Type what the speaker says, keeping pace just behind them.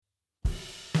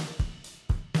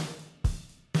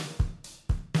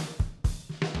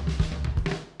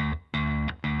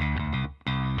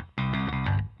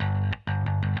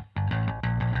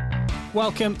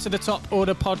Welcome to the Top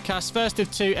Order podcast. First of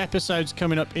 2 episodes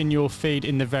coming up in your feed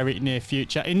in the very near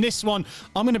future. In this one,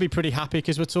 I'm going to be pretty happy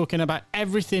because we're talking about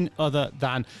everything other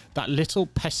than that little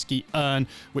pesky urn,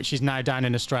 which is now down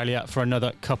in Australia for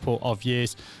another couple of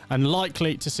years, and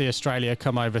likely to see Australia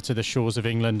come over to the shores of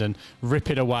England and rip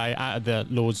it away out of the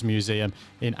Lord's Museum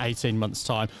in 18 months'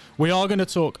 time. We are going to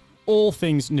talk all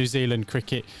things New Zealand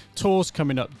cricket, tours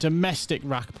coming up, domestic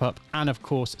wrap-up, and of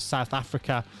course South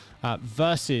Africa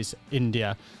versus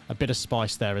India. A bit of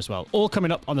spice there as well. All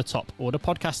coming up on the Top Order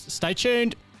podcast. Stay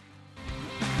tuned.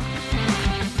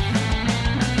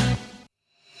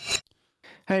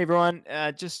 Hey everyone,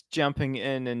 just jumping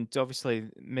in, and obviously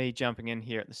me jumping in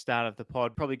here at the start of the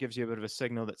pod probably gives you a bit of a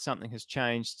signal that something has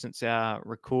changed since our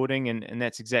recording, and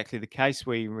that's exactly the case.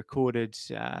 We recorded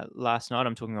last night,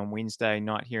 I'm talking on Wednesday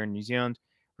night here in New Zealand,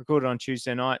 recorded on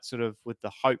Tuesday night sort of with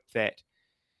the hope that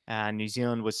New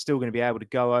Zealand was still going to be able to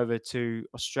go over to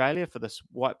Australia for this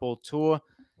white ball tour,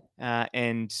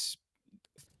 and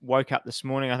woke up this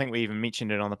morning. I think we even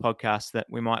mentioned it on the podcast that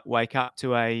we might wake up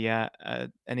to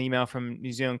an email from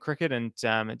New Zealand Cricket, and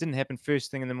it didn't happen first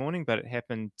thing in the morning, but it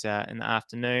happened in the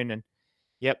afternoon. And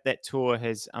yep, that tour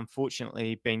has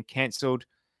unfortunately been cancelled.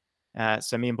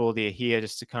 So me and Baldy are here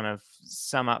just to kind of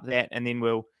sum up that, and then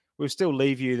we'll still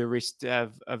leave you the rest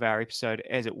of our episode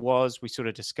as it was. We sort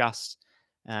of discussed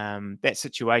that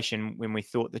situation when we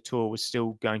thought the tour was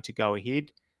still going to go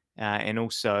ahead, and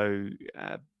also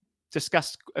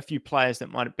discussed a few players that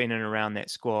might have been in and around that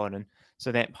squad, and so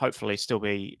that hopefully still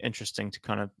be interesting to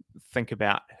kind of think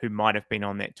about who might have been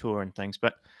on that tour and things.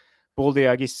 But Baldy,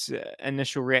 I guess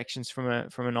initial reactions from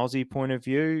an Aussie point of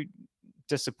view,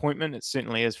 disappointment. It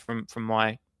certainly is from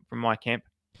my camp.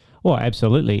 Well,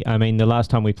 absolutely. I mean, the last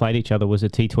time we played each other was a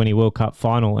T20 World Cup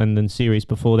final, and the series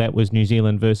before that was New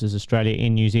Zealand versus Australia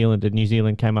in New Zealand, and New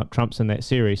Zealand came up trumps in that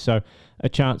series. So a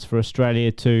chance for Australia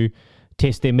to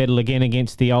test their mettle again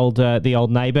against the old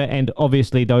neighbour. And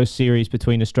obviously those series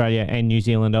between Australia and New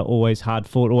Zealand are always hard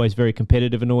fought, always very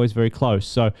competitive, and always very close.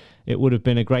 So it would have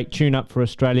been a great tune-up for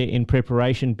Australia in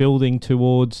preparation, building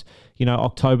towards,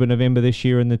 October, November this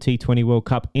year in the T20 World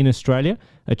Cup in Australia.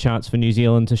 A chance for New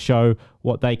Zealand to show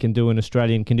what they can do in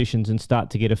Australian conditions and start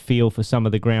to get a feel for some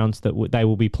of the grounds that they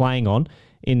will be playing on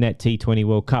in that T20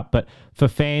 World Cup. But for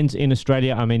fans in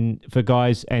Australia, I mean, for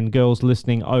guys and girls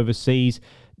listening overseas,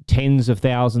 tens of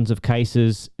thousands of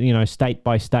cases, state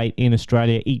by state in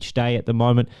Australia each day at the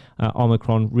moment.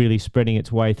 Omicron really spreading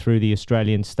its way through the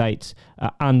Australian states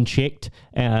unchecked,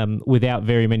 without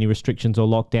very many restrictions or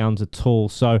lockdowns at all.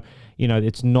 So,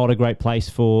 it's not a great place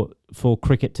for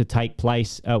cricket to take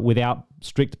place without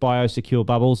strict biosecure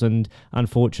bubbles. And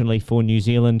unfortunately for New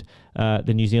Zealand,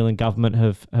 the New Zealand government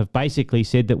have basically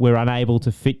said that we're unable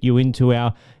to fit you into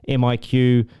our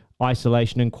MIQ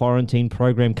isolation and quarantine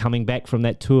program coming back from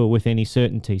that tour with any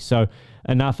certainty. So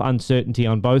enough uncertainty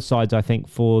on both sides, I think,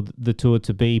 for the tour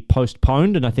to be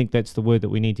postponed. And I think that's the word that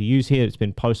we need to use here. It's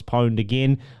been postponed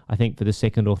again, I think, for the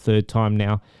second or third time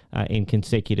now in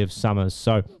consecutive summers.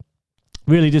 So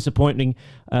really disappointing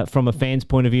from a fan's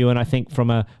point of view, and I think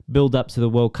from a build-up to the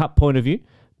World Cup point of view.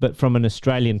 But from an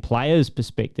Australian player's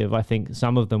perspective, I think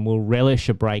some of them will relish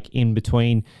a break in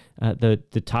between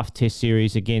the tough test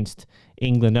series against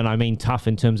England. And I mean tough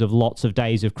in terms of lots of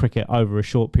days of cricket over a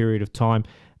short period of time,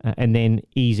 and then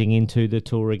easing into the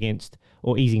tour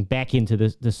easing back into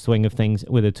the swing of things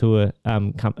with a tour,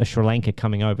 Sri Lanka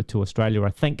coming over to Australia, I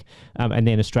think. And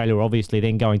then Australia obviously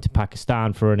then going to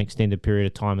Pakistan for an extended period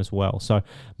of time as well. So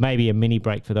maybe a mini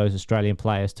break for those Australian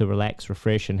players to relax,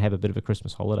 refresh, and have a bit of a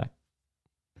Christmas holiday.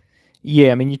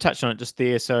 Yeah, I mean, you touched on it just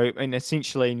there. So,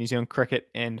 essentially, New Zealand Cricket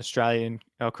and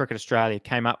Cricket Australia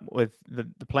came up with the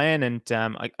plan, and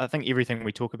I think everything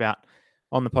we talk about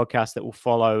on the podcast that will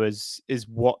follow is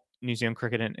what New Zealand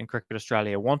Cricket and Cricket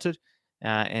Australia wanted,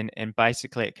 and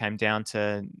basically it came down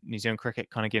to New Zealand Cricket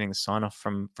kind of getting the sign off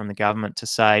from the government to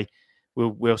say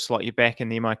we'll slot you back in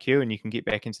the MIQ and you can get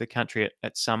back into the country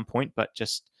at some point, but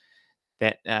just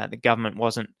that the government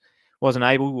wasn't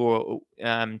able or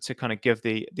to kind of give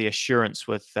the assurance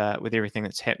with everything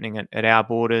that's happening at our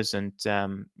borders, and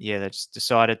they just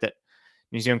decided that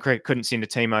New Zealand Cricket couldn't send a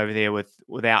team over there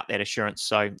without that assurance.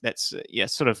 So that's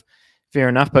sort of fair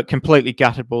enough, but completely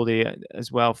gutted Baldy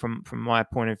as well from my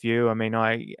point of view. I mean,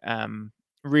 I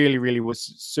really was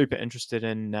super interested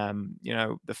in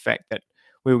the fact that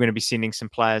we were going to be sending some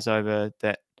players over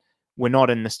that were not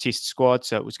in this test squad,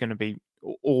 so it was going to be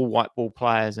all white ball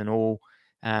players and all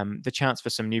the chance for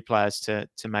some new players to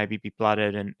maybe be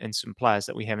blooded and some players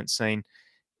that we haven't seen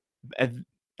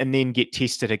and then get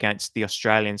tested against the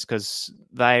Australians, because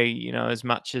they, as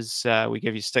much as we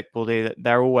give you stickball there,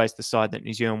 they're always the side that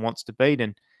New Zealand wants to beat,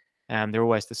 and they're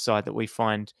always the side that we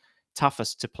find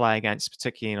toughest to play against,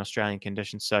 particularly in Australian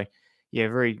conditions. So, yeah,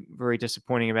 very, very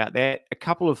disappointing about that. A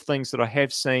couple of things that I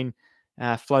have seen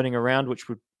floating around, which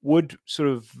would sort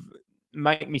of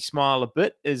make me smile a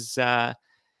bit, is that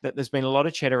there's been a lot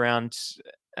of chat around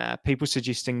people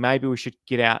suggesting maybe we should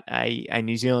get out a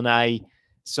New Zealand A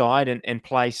side and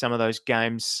play some of those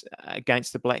games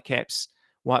against the Black Caps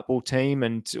white ball team,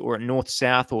 or a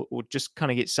north-south, or just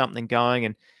kind of get something going.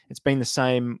 And it's been the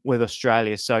same with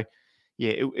Australia. So,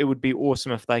 yeah, it would be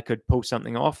awesome if they could pull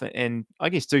something off, and I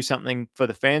guess do something for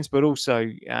the fans, but also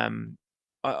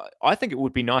I think it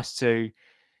would be nice to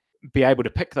be able to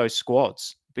pick those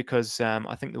squads, because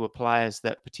I think there were players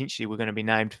that potentially were going to be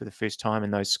named for the first time in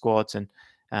those squads, and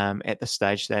at this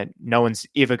stage that no one's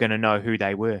ever going to know who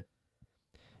they were.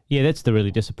 Yeah, that's the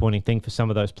really disappointing thing for some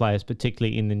of those players,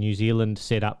 particularly in the New Zealand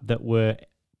setup, that were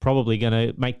probably going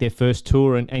to make their first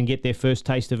tour and get their first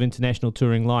taste of international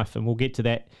touring life. And we'll get to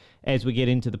that as we get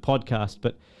into the podcast.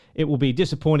 But it will be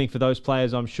disappointing for those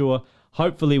players, I'm sure.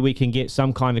 Hopefully we can get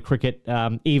some kind of cricket,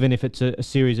 even if it's a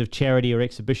series of charity or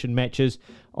exhibition matches.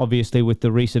 Obviously, with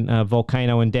the recent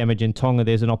volcano and damage in Tonga,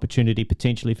 there's an opportunity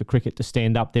potentially for cricket to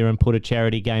stand up there and put a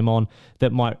charity game on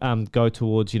that might go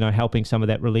towards, helping some of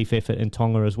that relief effort in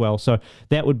Tonga as well. So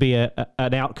that would be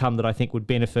an outcome that I think would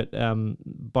benefit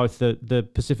both the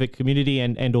Pacific community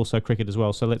and also cricket as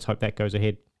well. So let's hope that goes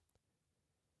ahead.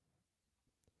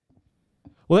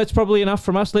 Well, that's probably enough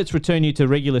from us. Let's return you to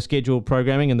regular scheduled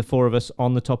programming and the four of us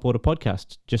on the Top Order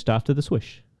podcast just after the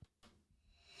swish.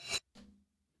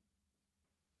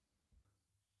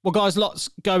 Well, guys, lots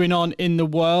going on in the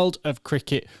world of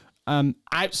cricket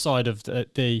outside of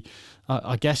the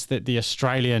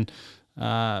Australian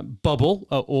bubble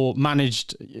or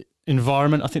managed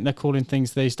environment, I think they're calling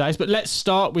things these days. But let's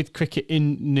start with cricket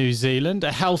in New Zealand.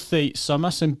 A healthy summer,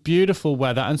 some beautiful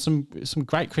weather, and some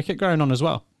great cricket going on as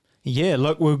well. Yeah,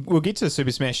 look, we'll get to the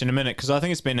Super Smash in a minute, because I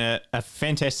think it's been a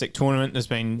fantastic tournament. There's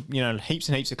been, heaps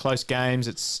and heaps of close games.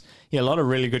 It's a lot of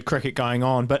really good cricket going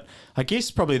on. But I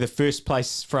guess probably the first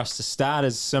place for us to start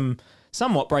is some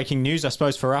somewhat breaking news, I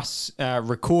suppose, for us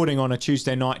recording on a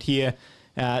Tuesday night here.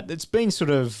 It's been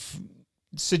sort of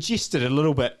suggested a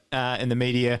little bit in the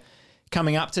media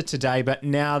coming up to today, but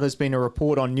now there's been a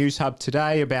report on News Hub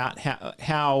today about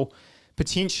how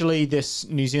potentially this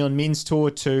New Zealand men's tour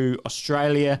to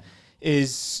Australia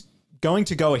is going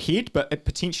to go ahead, but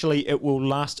potentially it will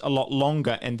last a lot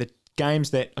longer. And the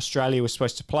games that Australia was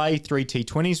supposed to play, 3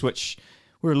 T20s, which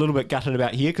we're a little bit gutted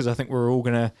about here, because I think we're all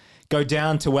going to go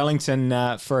down to Wellington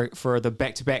for the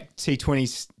back-to-back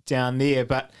T20s down there.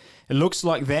 But it looks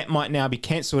like that might now be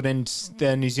cancelled, and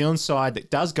the New Zealand side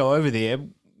that does go over there,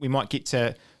 we might get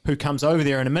to who comes over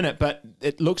there in a minute, but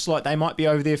it looks like they might be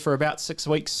over there for about 6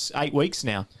 weeks, 8 weeks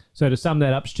now. So to sum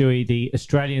that up, Stewie, the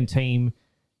Australian team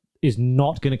is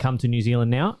not going to come to New Zealand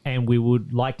now, and we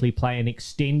would likely play an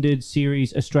extended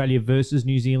series, Australia versus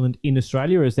New Zealand in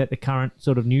Australia. Is that the current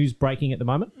sort of news breaking at the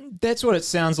moment? That's what it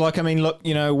sounds like. I mean, look,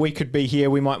 we could be here.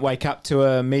 We might wake up to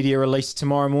a media release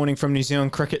tomorrow morning from New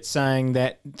Zealand Cricket saying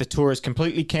that the tour is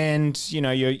completely canned.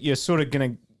 You're sort of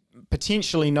going to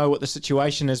potentially know what the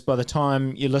situation is by the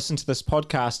time you listen to this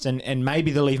podcast, and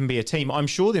maybe there'll even be a team. I'm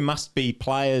sure there must be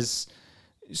players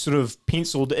sort of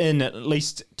penciled in, at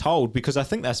least told, because I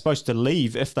think they're supposed to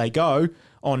leave if they go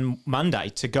on Monday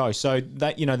to go. So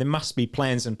that, there must be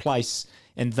plans in place,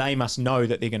 and they must know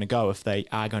that they're going to go if they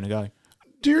are going to go.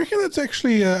 Do you reckon that's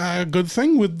actually a good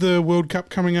thing with the World Cup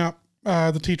coming up,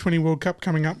 the T20 World Cup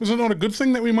coming up? Is it not a good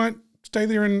thing that we might stay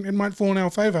there and it might fall in our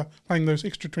favour playing those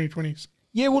extra 2020s?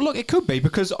 Yeah, well, look, it could be,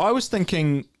 because I was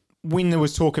thinking when there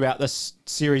was talk about this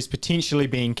series potentially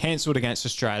being cancelled against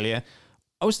Australia,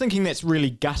 I was thinking that's really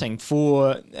gutting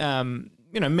for,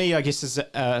 me, I guess, as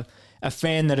a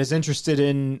fan that is interested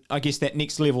in, I guess, that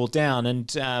next level down.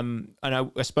 And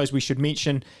I suppose we should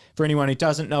mention, for anyone who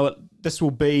doesn't know it, this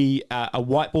will be a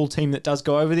white ball team that does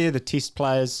go over there. The test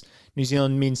players, New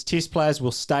Zealand men's test players,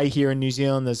 will stay here in New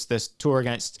Zealand. There's this tour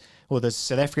there's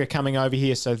South Africa coming over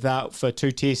here, so that for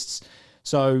 2 tests.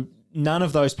 So none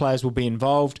of those players will be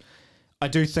involved. I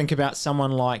do think about someone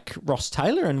like Ross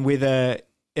Taylor, and whether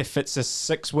if it's a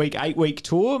 6-week, 8-week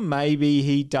tour, maybe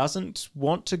he doesn't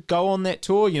want to go on that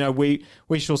tour. We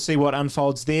shall see what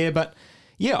unfolds there. But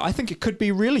yeah, I think it could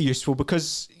be really useful,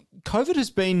 because COVID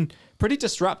has been pretty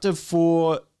disruptive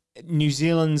for New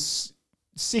Zealand's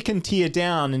second tier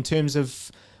down in terms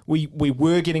of we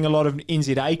were getting a lot of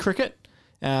NZA cricket.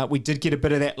 We did get a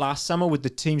bit of that last summer with the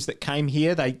teams that came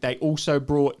here. They also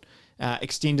brought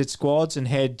extended squads and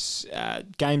had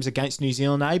games against New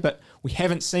Zealand A, but we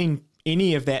haven't seen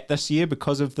any of that this year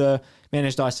because of the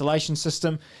managed isolation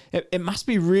system. It must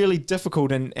be really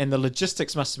difficult, and the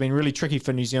logistics must have been really tricky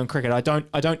for New Zealand cricket. I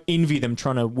don't envy them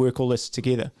trying to work all this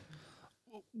together.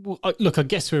 Well, look, I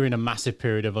guess we're in a massive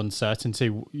period of uncertainty.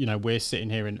 You know, we're sitting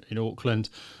here in Auckland.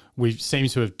 We seem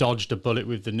to have dodged a bullet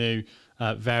with the new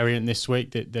variant this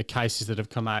week. The cases that have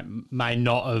come out may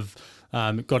not have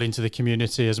got into the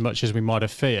community as much as we might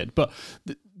have feared. But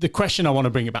the question I want to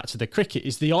bring it back to the cricket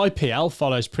is the IPL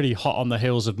follows pretty hot on the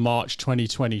heels of March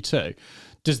 2022.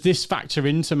 Does this factor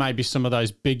into maybe some of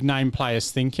those big name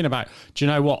players thinking about, do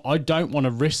you know what, I don't want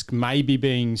to risk maybe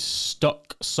being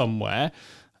stuck somewhere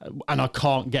and I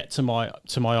can't get to my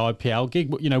IPL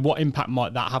gig? You know, what impact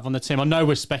might that have on the team? I know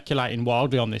we're speculating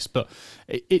wildly on this, but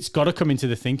it's got to come into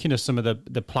the thinking of some of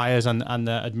the players and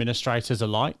the administrators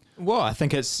alike. Well, I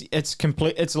think it's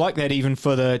complete. It's like that even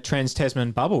for the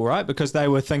Trans-Tasman bubble, right? Because they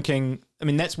were thinking. I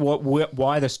mean, that's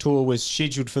why this tour was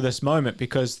scheduled for this moment,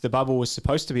 because the bubble was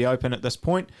supposed to be open at this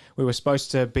point. We were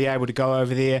supposed to be able to go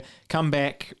over there, come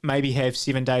back, maybe have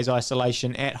 7 days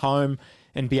isolation at home,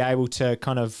 and be able to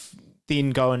kind of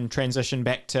then go and transition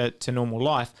back to normal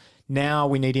life. Now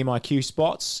we need MIQ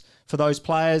spots for those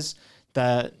players.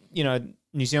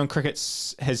 New Zealand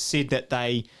Cricket has said that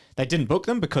they didn't book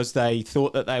them because they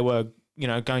thought that they were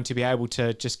going to be able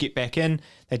to just get back in.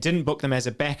 They didn't book them as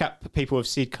a backup. People have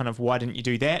said kind of, why didn't you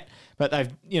do that? But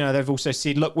they've also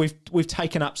said, look, we've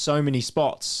taken up so many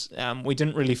spots. We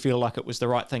didn't really feel like it was the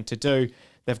right thing to do.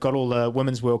 They've got all the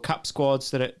Women's World Cup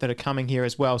squads that are coming here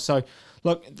as well. So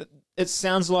look, it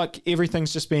sounds like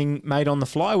everything's just being made on the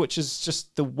fly, which is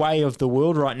just the way of the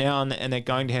world right now, and they're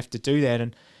going to have to do that.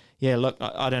 And yeah, look,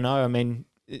 I don't know. I mean,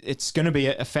 it's going to be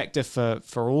a factor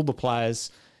for all the players.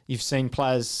 You've seen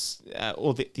players,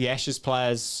 all the Ashes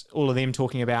players, all of them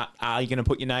talking about, are you going to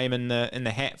put your name in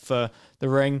the hat for the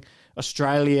ring?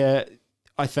 Australia,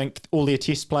 I think all their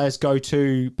test players go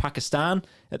to Pakistan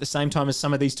at the same time as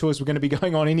some of these tours were going to be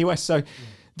going on anyway. So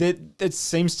it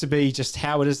seems to be just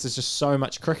how it is. There's just so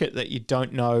much cricket that you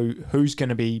don't know who's going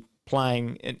to be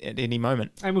playing at any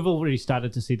moment. And we've already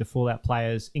started to see the fallout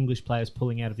players, English players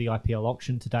pulling out of the IPL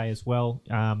auction today as well.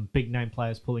 Big name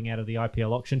players pulling out of the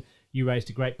IPL auction. You raised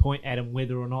a great point, Adam,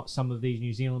 whether or not some of these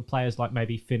New Zealand players like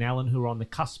maybe Finn Allen, who are on the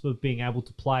cusp of being able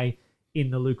to play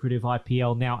in the lucrative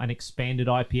IPL now, an expanded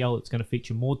IPL. It's going to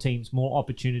feature more teams, more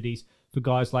opportunities for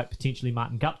guys like potentially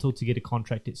Martin Guptill to get a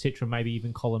contract, etc., maybe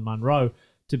even Colin Munro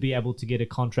to be able to get a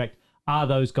contract. Are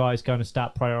those guys going to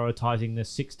start prioritising the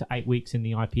 6 to 8 weeks in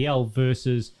the IPL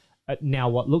versus now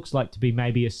what looks like to be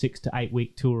maybe a 6 to 8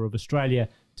 week tour of Australia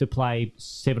to play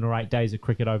 7 or 8 days of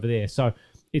cricket over there? So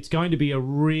it's going to be a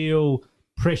real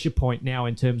pressure point now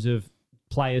in terms of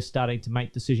players starting to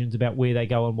make decisions about where they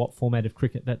go and what format of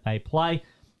cricket that they play.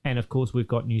 And of course, we've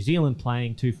got New Zealand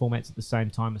playing 2 formats at the same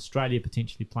time, Australia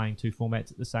potentially playing 2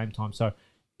 formats at the same time. So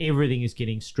everything is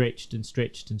getting stretched and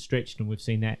stretched and stretched. And we've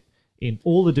seen that in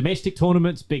all the domestic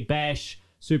tournaments, Big Bash,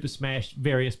 Super Smash,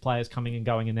 various players coming and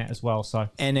going in that as well. So,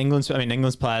 and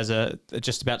England's players are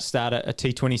just about to start a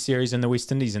T20 series in the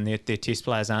West Indies, and their test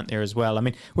players aren't there as well. I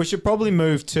mean, we should probably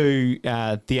move to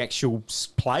the actual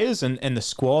players and the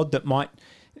squad that might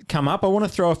come up. I want to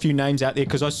throw a few names out there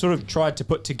because I sort of tried to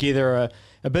put together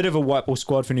a bit of a white ball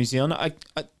squad for New Zealand.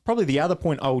 Probably the other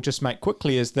point I will just make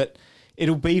quickly is that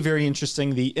it'll be very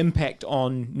interesting, the impact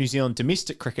on New Zealand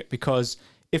domestic cricket, because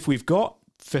if we've got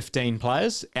 15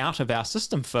 players out of our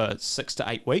system for 6 to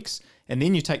 8 weeks, and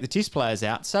then you take the test players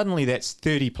out, suddenly that's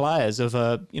 30 players of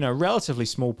a relatively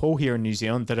small pool here in New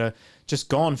Zealand that are just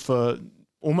gone for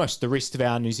almost the rest of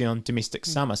our New Zealand domestic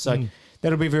summer. So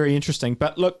that'll be very interesting.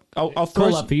 But look, I'll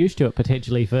call up for you, Stuart,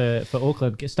 potentially for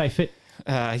Auckland. Stay fit.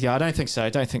 Yeah, I don't think so. I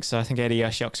think Adi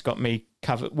Ashok's got me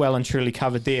covered, well and truly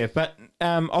covered there. But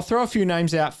I'll throw a few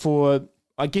names out for,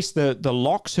 I guess, the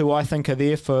locks who I think are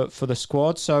there for the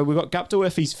squad. So we've got Guptill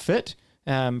if he's fit.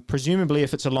 Presumably,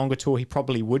 if it's a longer tour, he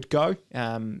probably would go.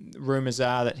 Rumours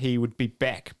are that he would be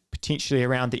back potentially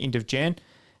around the end of Jan,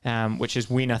 which is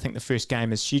when I think the first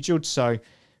game is scheduled. So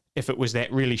if it was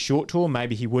that really short tour,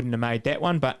 maybe he wouldn't have made that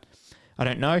one, but I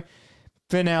don't know.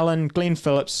 Finn Allen, Glenn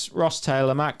Phillips, Ross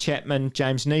Taylor, Mark Chapman,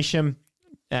 James Neesham,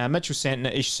 Mitchell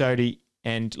Santner, Ish Sodhi,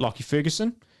 and Lockie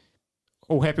Ferguson.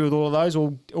 All happy with all of those?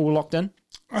 All locked in?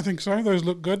 I think so. Those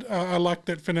look good. I like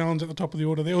that Finn Allen's at the top of the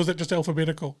order there. Or is it just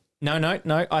alphabetical? No.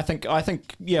 I think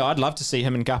yeah, I'd love to see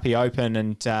him and Guppy open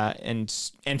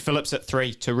and Phillips at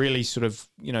 3 to really sort of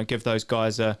give those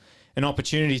guys an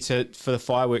opportunity for the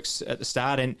fireworks at the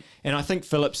start. And I think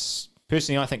Phillips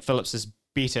is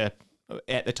better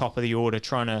at the top of the order,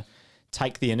 trying to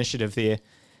take the initiative there.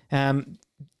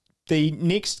 The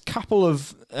next couple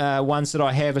of ones that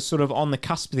I have are sort of on the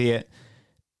cusp there,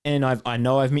 and I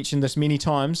know I've mentioned this many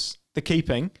times. The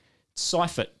keeping,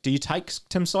 Seifert. Do you take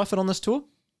Tim Seifert on this tour?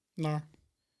 No.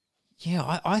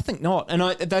 Yeah, I think not. And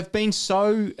they've been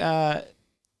so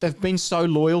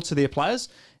loyal to their players,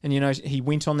 and he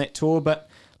went on that tour. But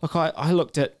look, I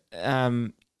looked at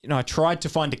I tried to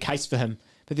find a case for him,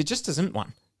 but there just isn't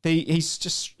one. He's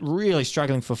just really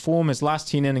struggling for form. His last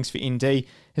 10 innings for ND,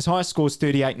 his highest score is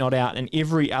 38 not out, and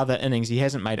every other innings he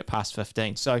hasn't made it past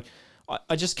 15. So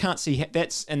I just can't see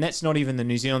that's not even the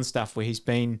New Zealand stuff where he's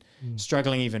been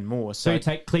struggling even more. So you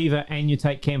take Cleaver and you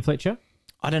take Cam Fletcher?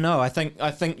 I don't know. I think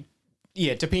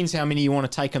yeah, it depends how many you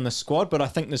want to take on the squad, but I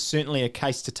think there's certainly a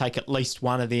case to take at least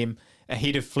one of them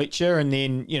ahead of Fletcher, and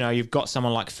then you've got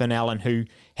someone like Finn Allen who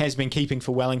has been keeping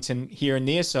for Wellington here and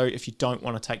there. So if you don't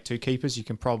want to take two keepers, you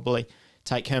can probably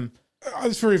take him.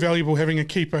 It's very valuable having a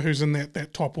keeper who's in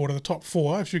that top order, the top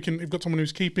four. If you've got someone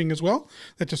who's keeping as well,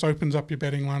 that just opens up your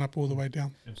batting lineup all the way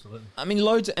down. Absolutely. I mean,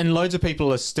 loads of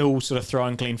people are still sort of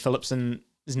throwing Glenn Phillipson's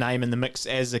name in the mix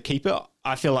as a keeper.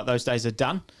 I feel like those days are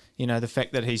done. The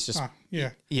fact that he's just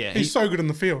he's so good in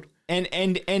the field.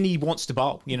 And he wants to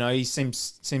bowl. He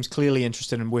seems clearly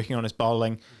interested in working on his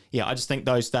bowling. Yeah, I just think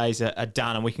those days are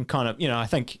done, and we can kind of, I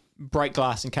think break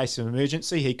glass in case of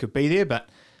emergency, he could be there, but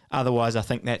otherwise I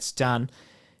think that's done.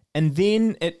 And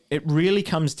then it really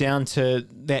comes down to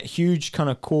that huge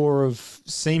kind of core of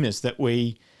seamers that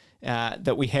we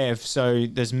have. So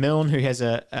there's Milne, who has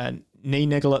a knee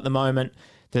niggle at the moment.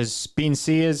 There's Ben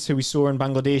Sears, who we saw in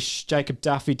Bangladesh, Jacob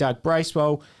Duffy, Doug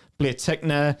Bracewell, Blair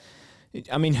Tickner.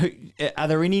 I mean, are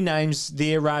there any names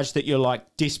there, Raj, that you're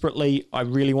like, desperately, I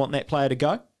really want that player to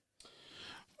go?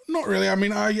 Not really. I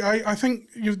mean, I think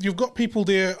you've got people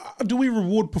there. Do we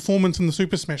reward performance in the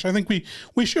Super Smash? I think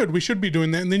we should. We should be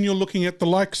doing that. And then you're looking at the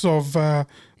likes of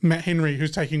Matt Henry,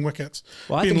 who's taking wickets.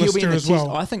 Well, I think he'll be in the test.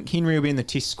 Well. I think Henry will be in the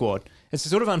test squad. It's a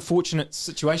sort of unfortunate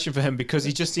situation for him because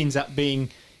he just ends up being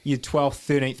your 12th,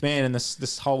 13th man in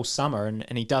this whole summer,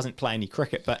 and he doesn't play any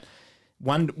cricket. But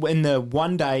in the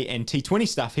one day and T20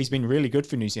 stuff, he's been really good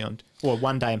for New Zealand, or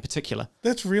one day in particular.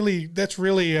 That's really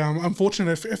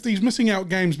unfortunate. If he's missing out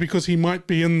games because he might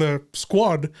be in the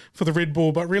squad for the red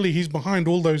ball, but really he's behind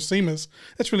all those seamers.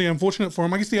 That's really unfortunate for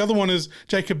him. I guess the other one is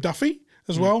Jacob Duffy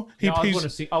as well. I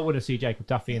want to see Jacob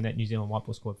Duffy in that New Zealand white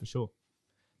ball squad for sure.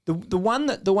 The one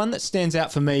that stands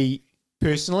out for me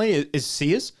personally is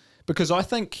Sears. Because I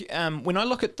think when I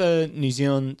look at the New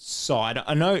Zealand side,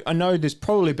 I know there's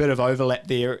probably a bit of overlap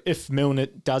there if Milner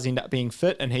does end up being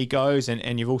fit and he goes,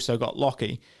 and you've also got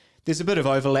Lockie. There's a bit of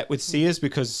overlap with Sears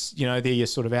because they're your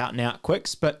sort of out and out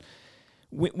quicks. But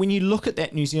when you look at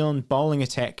that New Zealand bowling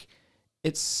attack,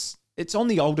 it's on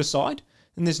the older side,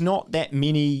 and there's not that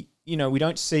many. I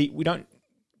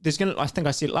think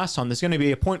I said it last time. There's going to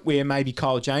be a point where maybe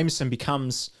Kyle Jameson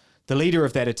becomes the leader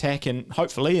of that attack, and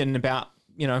hopefully in about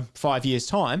 5 years'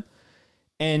 time,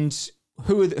 and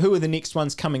who are the next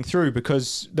ones coming through?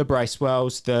 Because the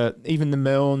Bracewells, even the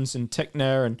Milnes and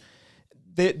Tickner, and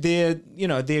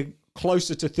they're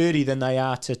closer to 30 than they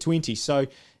are to 20. So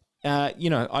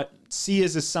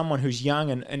Sears is someone who's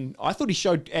young, and I thought he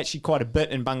showed actually quite a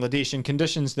bit in Bangladesh in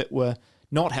conditions that were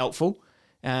not helpful.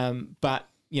 But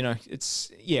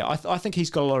I think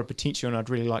he's got a lot of potential, and I'd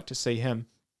really like to see him.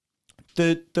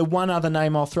 The one other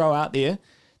name I'll throw out there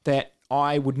that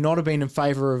I would not have been in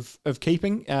favour of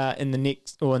keeping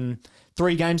in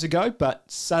 3 games ago, but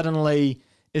suddenly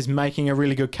is making a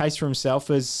really good case for himself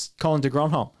is Colin de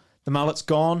Grandhomme. The mullet's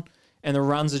gone, and the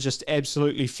runs are just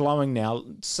absolutely flowing now.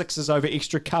 6s over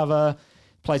extra cover,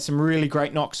 played some really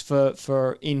great knocks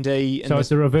for ND. So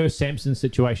it's a reverse Samson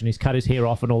situation. He's cut his hair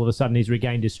off, and all of a sudden he's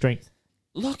regained his strength.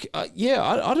 Look, I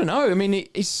don't know. I mean,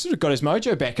 he's sort of got his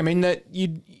mojo back. I mean, that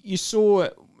you saw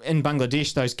in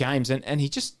Bangladesh those games, and he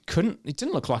just couldn't. It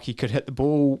didn't look like he could hit the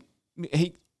ball.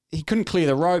 He couldn't clear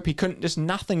the rope. He couldn't. Just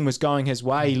nothing was going his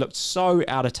way. He looked so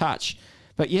out of touch.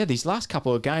 But yeah, these last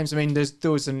couple of games. I mean,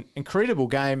 there was an incredible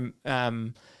game. That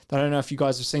I don't know if you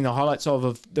guys have seen the highlights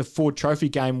of the Ford Trophy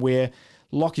game where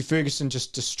Lockie Ferguson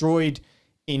just destroyed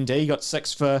ND. Got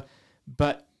 6 for,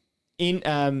 but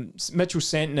Mitchell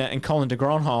Santner and Colin de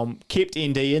Grandhomme kept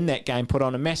ND in that game. Put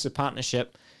on a massive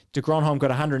partnership. De Grandhomme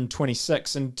got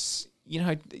 126, and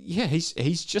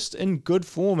he's just in good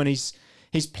form, and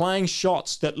he's playing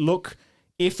shots that look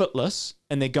effortless,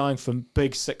 and they're going for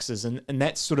big 6s, and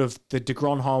that's sort of the de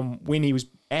Grandhomme when he was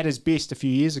at his best a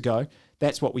few years ago.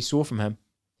 That's what we saw from him.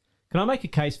 Can I make a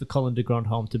case for Colin de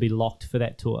Grandhomme to be locked for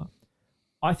that tour?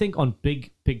 I think on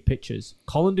big pitches,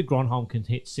 Colin de Grandhomme can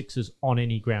hit 6s on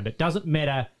any ground. It doesn't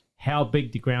matter how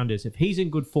big the ground is. If he's in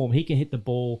good form, he can hit the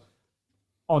ball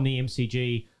on the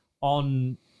MCG,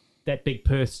 on that big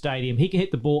Perth stadium. He can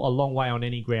hit the ball a long way on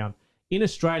any ground. In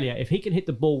Australia, if he can hit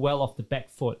the ball well off the back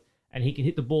foot and he can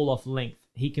hit the ball off length,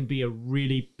 he can be a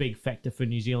really big factor for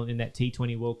New Zealand in that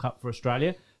T20 World Cup for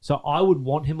Australia. So I would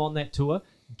want him on that tour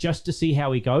just to see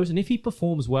how he goes. And if he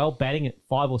performs well, batting at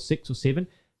 5 or 6 or 7,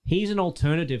 he's an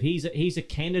alternative. He's a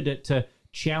candidate to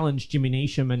challenge Jimmy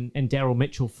Neesham and Daryl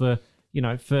Mitchell for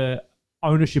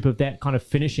ownership of that kind of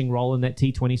finishing role in that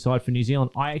T20 side for New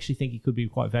Zealand. I actually think he could be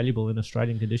quite valuable in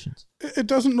Australian conditions. It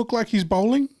doesn't look like he's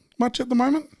bowling much at the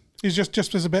moment. He's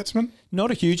just as a batsman.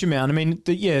 Not a huge amount. I mean,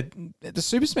 the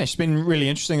Super Smash has been really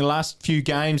interesting. The last few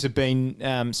games have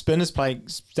been spinners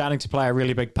starting to play a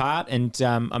really big part. And,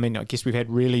 I mean, I guess we've had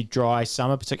really dry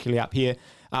summer, particularly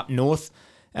up north.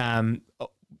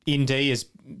 ND is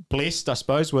blessed, I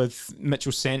suppose, with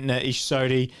Mitchell Santner, Ish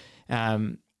Sodhi,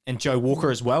 and Joe Walker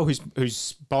as well,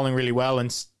 who's bowling really well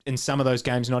and in some of those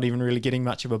games not even really getting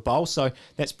much of a bowl. So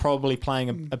that's probably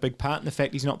playing a big part in the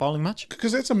fact he's not bowling much.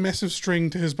 Because that's a massive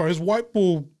string to his bow. His white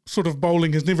ball sort of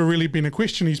bowling has never really been a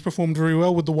question. He's performed very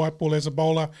well with the white ball as a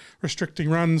bowler, restricting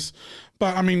runs.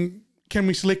 But, I mean, can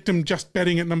we select him just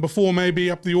batting at number 4,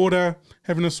 maybe up the order,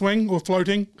 having a swing or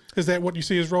floating? Is that what you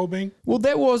see his role being? Well,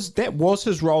 that was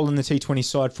his role in the T20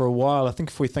 side for a while. I think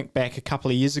if we think back a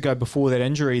couple of years ago before that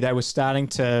injury, they were starting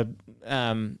to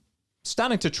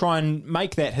try and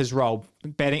make that his role.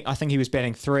 Batting, I think he was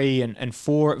batting 3 and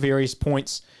 4 at various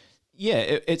points. Yeah,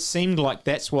 it seemed like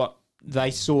that's what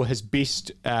they saw his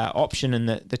best option in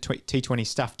the T20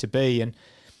 stuff to be. And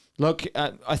look,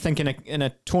 I think in a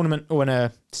tournament or in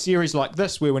a series like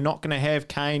this where we're not going to have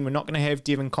Kane, we're not going to have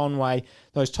Devon Conway,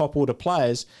 those top order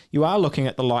players, you are looking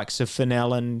at the likes of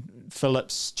Fennell,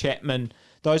 Phillips, Chapman.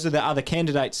 Those are the other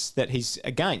candidates that he's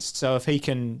against. So if he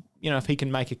can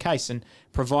make a case and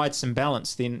provide some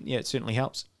balance, then yeah, it certainly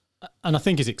helps. And I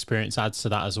think his experience adds to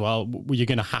that as well. You're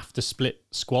going to have to split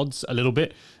squads a little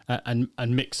bit and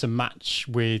mix and match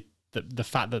with the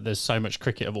fact that there's so much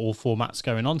cricket of all formats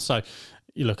going on. So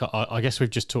you look, I guess we've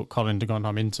just talked Colin de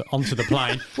Gondom onto the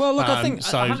plane. Well, look, I think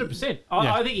 100%.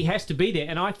 I think he has to be there,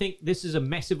 and I think this is a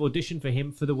massive audition for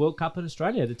him for the World Cup in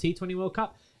Australia, the T20 World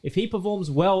Cup. If he performs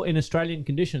well in Australian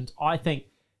conditions, I think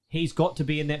he's got to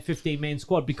be in that 15-man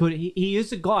squad because he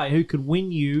is a guy who could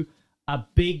win you a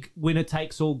big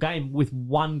winner-takes-all game with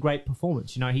one great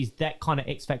performance. You know, he's that kind of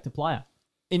X-factor player.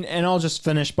 And I'll just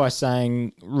finish by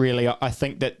saying, really, I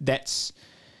think that's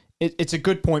it's a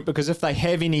good point because if they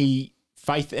have any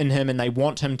faith in him and they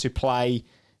want him to play,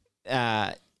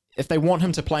 if they want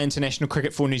him to play international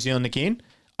cricket for New Zealand again,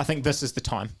 I think this is the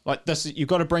time. Like this, you've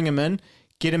got to bring him in,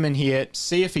 get him in here,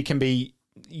 see if he can be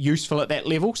useful at that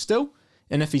level still.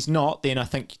 And if he's not, then I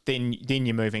think then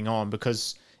you're moving on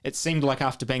because it seemed like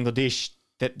after Bangladesh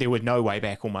that there was no way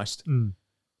back almost.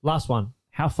 Last one.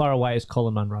 How far away is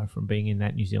Colin Munro from being in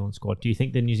that New Zealand squad? Do you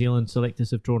think the New Zealand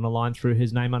selectors have drawn a line through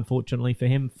his name, unfortunately, for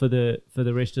him for the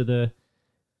rest of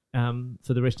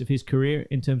his career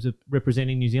in terms of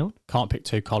representing New Zealand? Can't pick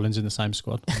 2 Collins in the same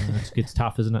squad. It's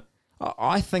tough, isn't it?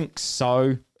 I think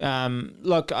so.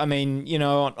 Look, I mean, you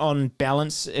know, on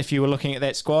balance, if you were looking at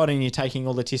that squad and you're taking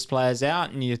all the test players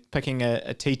out and you're picking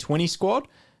a T20 squad,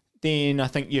 then I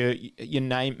think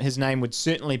his name would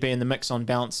certainly be in the mix on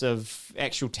balance of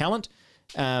actual talent.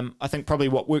 I think probably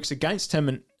what works against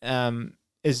him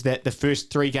is that the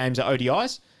first 3 games are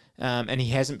ODIs, and he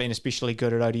hasn't been especially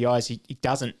good at ODIs. He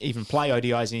doesn't even play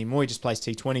ODIs anymore. He just plays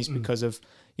T20s because of,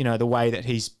 you know, the way that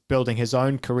he's building his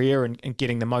own career and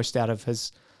getting the most out of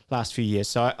his last few years.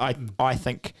 So I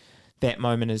think that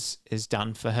moment is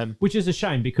done for him. Which is a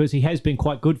shame because he has been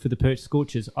quite good for the Perth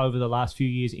Scorchers over the last few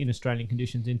years in Australian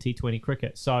conditions in T20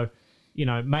 cricket. So, you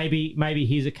know, maybe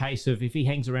here's a case of if he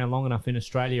hangs around long enough in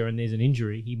Australia and there's an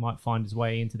injury, he might find his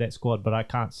way into that squad. But I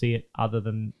can't see it other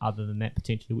than that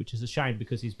potentially, which is a shame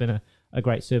because he's been a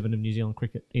great servant of New Zealand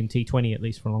cricket in T20 at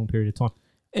least for a long period of time.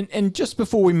 And just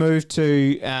before we move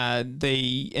to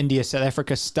the India-South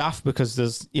Africa stuff, because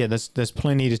there's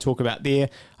plenty to talk about there,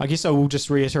 I guess I will just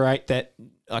reiterate that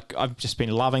I've just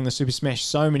been loving the Super Smash.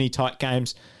 So many tight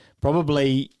games,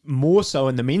 probably more so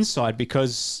in the men's side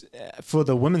because for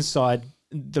the women's side,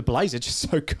 the Blaze are just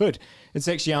so good. It's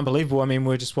actually unbelievable. I mean,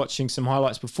 we were just watching some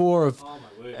highlights before of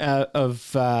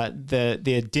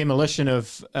their demolition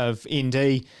of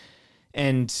ND,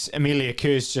 and Amelia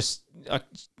Kerr's just.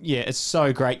 It's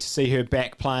so great to see her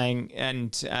back playing,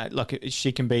 and look, if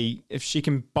she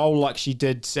can bowl like she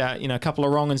did, a couple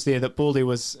of wrong-uns there that Baldy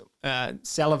was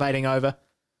salivating over.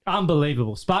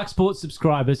 Unbelievable. Spark Sport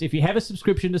subscribers, if you have a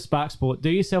subscription to Spark Sport,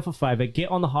 do yourself a favour, get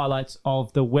on the highlights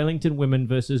of the Wellington women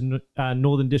versus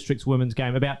Northern Districts women's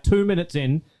game. About 2 minutes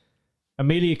in,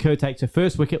 Amelia Kerr takes her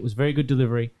first wicket, was very good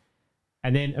delivery.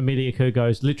 And then Amelia Kerr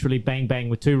goes literally bang, bang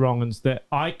with 2 wrong uns that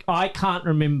I can't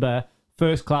remember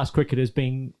first-class cricketers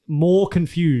being more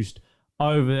confused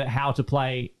over how to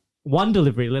play one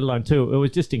delivery, let alone 2. It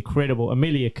was just incredible.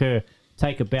 Amelia Kerr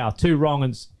take a bow, 2 wrong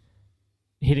uns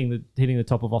hitting the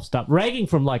top of off stump, ragging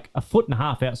from like a foot and a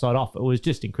half outside off. It was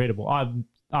just incredible.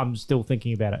 I'm still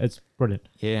thinking about it. It's brilliant.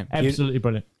 Yeah. Absolutely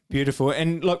brilliant. Beautiful.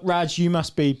 And look, Raj, you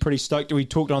must be pretty stoked. We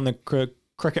talked on the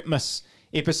Cricket Miss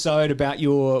episode about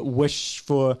your wish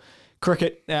for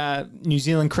cricket, New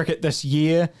Zealand cricket this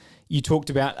year. You talked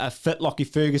about a fit Lockie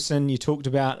Ferguson. You talked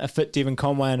about a fit Devon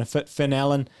Conway and a fit Finn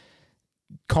Allen.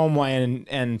 Conway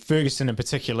and Ferguson in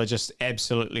particular just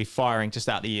absolutely firing to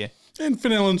start the year. And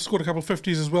Finn Allen scored a couple of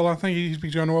 50s as well. I think he's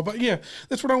been doing well. But yeah,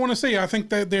 that's what I want to see. I think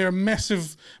that they're a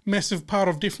massive, massive part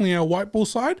of definitely our white ball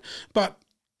side. But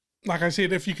like I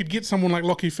said, if you could get someone like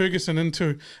Lockie Ferguson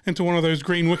into one of those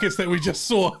green wickets that we just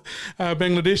saw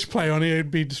Bangladesh play on, it'd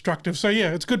be destructive. So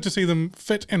yeah, it's good to see them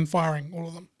fit and firing, all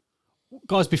of them.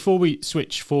 Guys, before we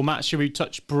switch formats, should we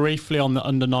touch briefly on the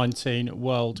Under-19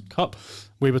 World Cup?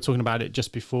 We were talking about it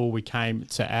just before we came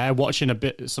to air, watching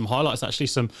some highlights, actually,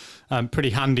 some pretty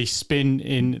handy spin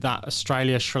in that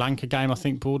Australia-Sri Lanka game, I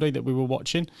think, Baldy, that we were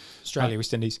watching.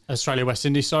 Australia-West Indies. Australia-West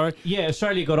Indies, sorry. Yeah,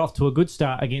 Australia got off to a good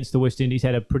start against the West Indies,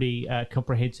 had a pretty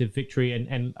comprehensive victory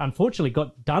and unfortunately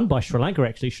got done by Sri Lanka,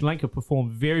 actually. Sri Lanka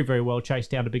performed very, very well,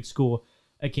 chased down a big score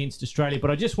against Australia.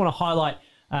 But I just want to highlight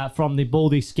from the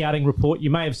Baldy scouting report, you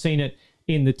may have seen it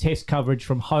in the test coverage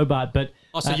from Hobart, but...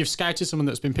 So you've scouted someone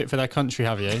that's been picked for their country,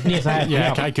 have you? Yes, I have.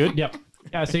 Yeah, okay, good. Yep.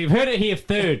 So you've heard it here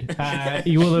third.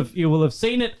 You will have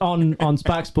seen it on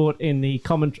Spark Sport in the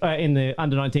in the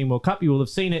Under-19 World Cup. You will have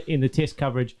seen it in the test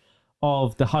coverage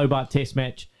of the Hobart Test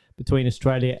match between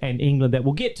Australia and England that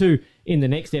we'll get to in the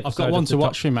next episode. I've got one to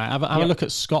watch for you, mate. Have a look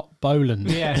at Scott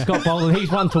Boland. Yeah, Scott Boland. He's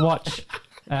one to watch.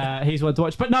 He's one to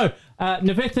watch. But no,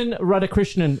 Nivethan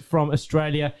Radhakrishnan from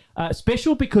Australia.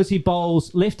 Special because he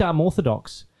bowls left-arm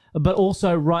orthodox, but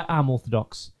also right-arm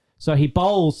orthodox. So he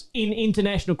bowls in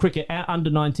international cricket at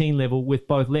under-19 level with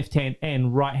both left hand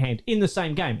and right hand in the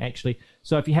same game, actually.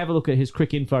 So if you have a look at his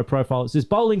Cricinfo profile, it says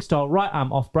bowling style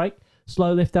right-arm off-break,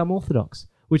 slow left-arm orthodox,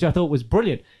 which I thought was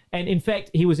brilliant. And in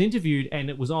fact, he was interviewed, and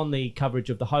it was on the coverage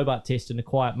of the Hobart Test in a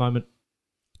quiet moment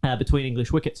between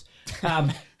English wickets.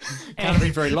 Can't be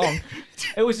very long.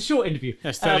 It was a short interview.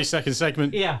 That's 30-second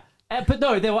segment. Yeah. But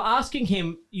no, they were asking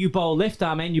him, you bowl left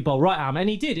arm and you bowl right arm. And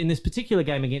he did. In this particular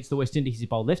game against the West Indies, he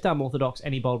bowled left arm orthodox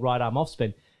and he bowled right arm off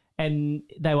spin. And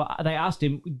they asked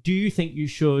him, do you think you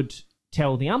should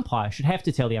tell the umpire, should have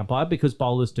to tell the umpire, because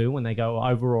bowlers do when they go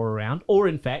over or around, or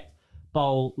in fact,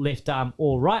 bowl left arm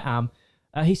or right arm?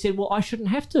 He said, well, I shouldn't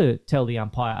have to tell the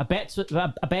umpire. A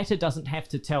batter doesn't have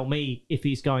to tell me if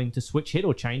he's going to switch hit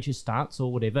or change his stance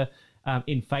or whatever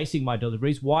in facing my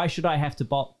deliveries. Why should I have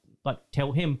to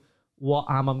tell him what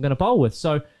arm I'm going to bowl with?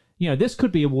 So, this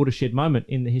could be a watershed moment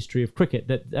in the history of cricket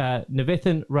that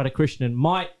Nivethan Radhakrishnan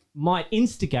might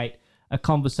instigate a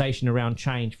conversation around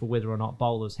change for whether or not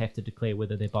bowlers have to declare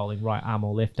whether they're bowling right arm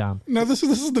or left arm. Now, this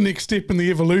is the next step in the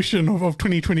evolution of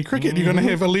 2020 cricket. You're going to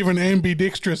have 11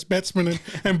 ambidextrous batsmen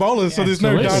and bowlers, so there's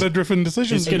no data-driven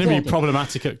decisions. It's going to be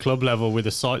problematic at club level with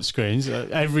the sight screens.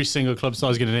 Every single club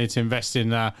side is going to need to invest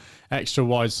in extra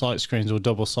wide sight screens or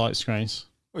double sight screens.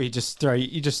 Or you've got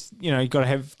to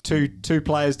have two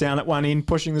players down at one end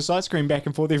pushing the sight screen back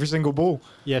and forth every single ball.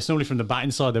 Yeah, it's normally from the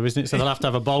batting side though, isn't it? So they'll have to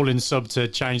have a bowling sub to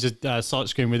change the sight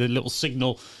screen with a little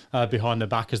signal behind the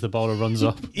back as the bowler runs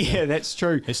up. Yeah, that's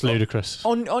true. It's ludicrous.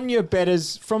 On your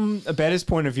batters, from a batter's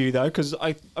point of view though, because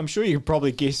I'm sure you can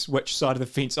probably guess which side of the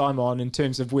fence I'm on in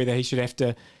terms of whether he should have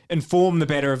to inform the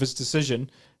batter of his decision.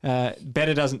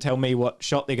 Batter doesn't tell me what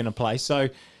shot they're going to play. So,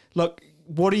 look,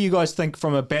 what do you guys think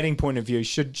from a batting point of view?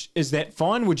 Is that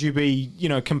fine? Would you be,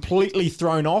 completely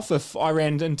thrown off if I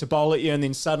ran in to bowl at you and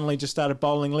then suddenly just started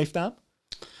bowling left arm?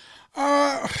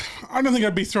 I don't think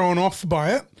I'd be thrown off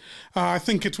by it. I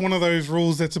think it's one of those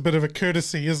rules that's a bit of a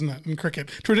courtesy, isn't it, in cricket?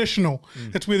 Traditional.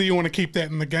 It's whether you want to keep that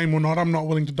in the game or not. I'm not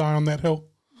willing to die on that hill.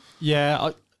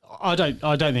 Yeah, I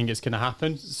don't think it's going to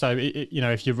happen. So,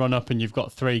 if you run up and you've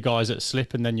got 3 guys at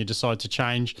slip and then you decide to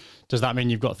change, does that mean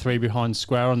you've got 3 behind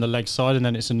square on the leg side and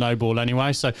then it's a no ball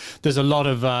anyway? So there's a lot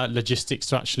of logistics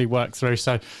to actually work through.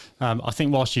 So I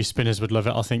think whilst you spinners would love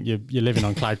it, I think you're living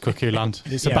on cloud cuckoo land.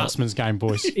 It's a batsman's game,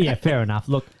 boys. Yeah, fair enough.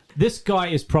 Look, this guy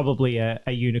is probably a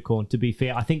unicorn, to be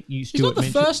fair. I think He's not the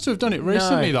first to have done it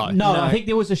recently, though. No, I think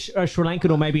there was a Sri Lankan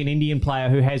or maybe an Indian player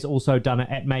who has also done it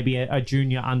at maybe a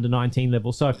junior under-19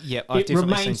 level. So it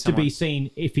remains to be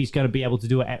seen if he's going to be able to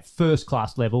do it at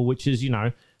first-class level, which is,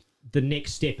 the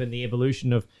next step in the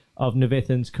evolution of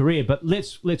Nivethan's career. But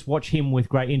let's watch him with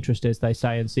great interest, as they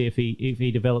say, and see if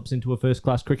he develops into a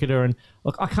first-class cricketer. And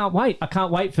look, I can't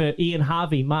wait for Ian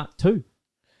Harvey Mark 2.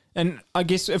 And I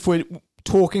guess if we're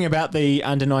talking about the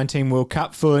Under-19 World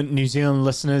Cup, for New Zealand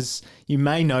listeners, you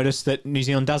may notice that New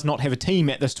Zealand does not have a team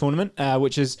at this tournament,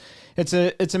 which is it's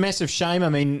a massive shame. I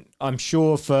mean, I'm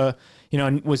sure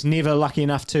was never lucky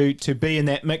enough to be in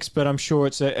that mix, but I'm sure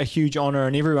it's a huge honour,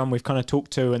 and everyone we've kind of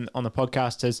talked to on the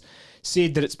podcast has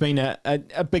said that it's been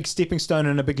a big stepping stone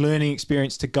and a big learning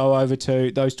experience to go over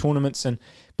to those tournaments and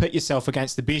pit yourself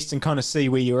against the best and kind of see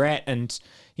where you're at. And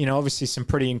obviously some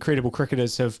pretty incredible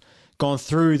cricketers have gone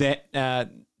through that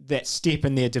step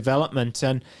in their development.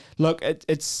 And look,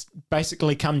 it's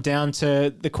basically come down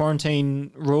to the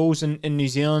quarantine rules in New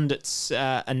Zealand. It's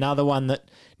another one that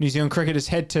New Zealand cricket has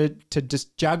had to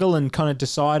just juggle and kind of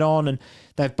decide on. And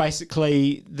they've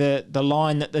basically, the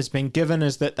line that has been given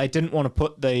is that they didn't want to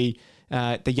put the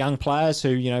young players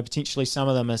who, potentially some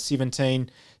of them are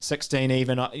 17, 16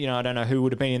 even, I don't know who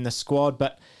would have been in the squad,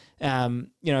 but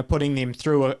putting them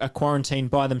through a quarantine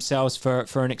by themselves for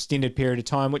an extended period of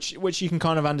time, which you can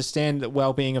kind of understand the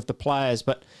well-being of the players.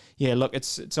 But yeah, look,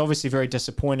 it's obviously very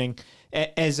disappointing.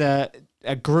 As a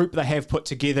group, they have put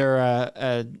together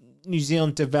a New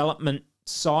Zealand development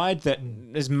side that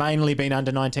has mainly been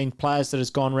under-19 players that has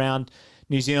gone around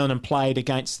New Zealand and played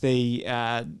against the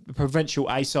provincial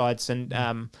A sides, and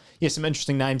some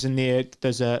interesting names in there.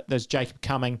 There's Jacob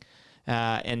Cumming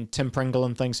and Tim Pringle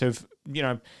and things who've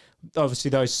obviously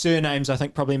those surnames I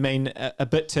think probably mean a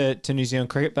bit to New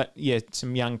Zealand cricket, but yeah,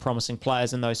 some young promising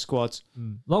players in those squads.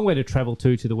 Long way to travel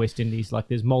to the West Indies. Like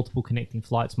there's multiple connecting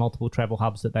flights, multiple travel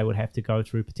hubs that they would have to go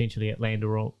through, potentially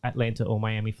Atlanta or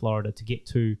Miami, Florida, to get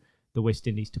to the West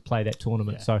Indies to play that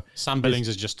tournament. Yeah. So Sam Billings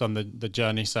has just done the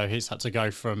journey, so he's had to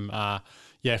go from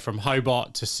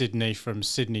Hobart to Sydney, from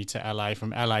Sydney to LA,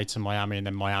 from LA to Miami, and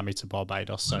then Miami to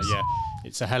Barbados. So yeah,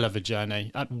 it's a hell of a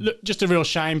journey. Look, just a real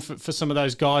shame for some of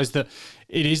those guys that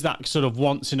it is that sort of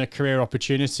once in a career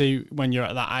opportunity when you're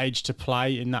at that age to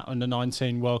play in that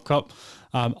Under-19 World Cup.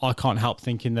 I can't help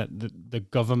thinking that the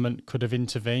government could have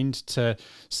intervened to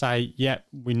say, yeah,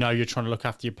 we know you're trying to look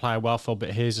after your player welfare,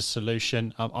 but here's a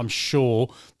solution. I'm sure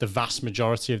the vast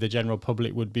majority of the general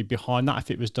public would be behind that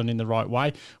if it was done in the right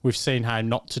way. We've seen how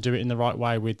not to do it in the right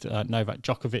way with Novak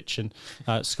Djokovic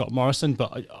and Scott Morrison.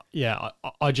 But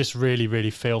I just really,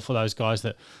 really feel for those guys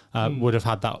that would have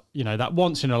had that, that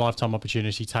once in a lifetime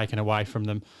opportunity taken away from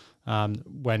them.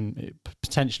 When it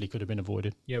potentially could have been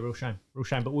avoided. Yeah, real shame.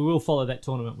 But we will follow that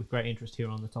tournament with great interest here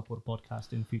on the Top Order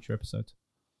podcast in future episodes.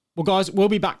 Well, guys, we'll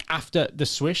be back after the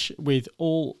swish with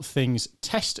all things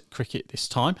Test cricket this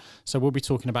time. So we'll be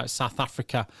talking about South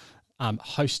Africa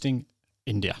hosting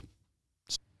India.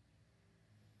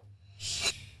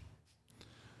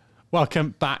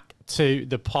 Welcome back to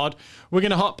the pod. We're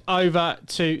going to hop over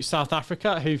to South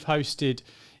Africa, who've hosted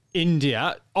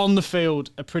India. On the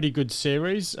field, a pretty good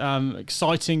series,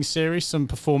 exciting series, some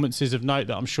performances of note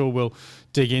that I'm sure we'll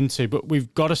dig into. But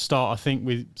we've got to start, I think,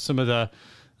 with some of the,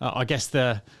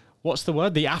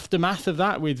 the aftermath of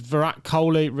that, with Virat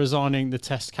Kohli resigning the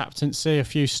Test captaincy, a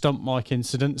few stump mic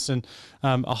incidents, and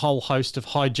a whole host of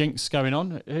hijinks going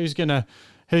on. Who's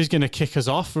gonna kick us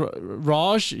off?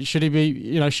 Raj, should he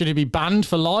be banned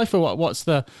for life, or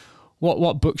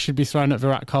what book should be thrown at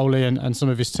Virat Kohli and some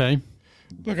of his team?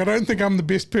 Look, I don't think I'm the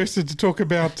best person to talk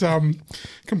about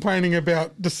complaining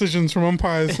about decisions from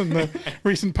umpires in the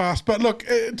recent past. But look,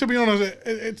 to be honest,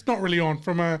 it's not really on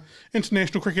from an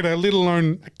international cricketer, let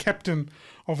alone a captain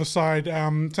of a side,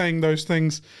 saying those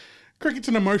things. Cricket's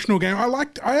an emotional game.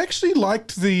 I actually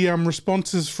liked the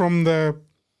responses from the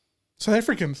South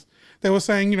Africans. They were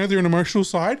saying, they're an emotional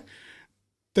side.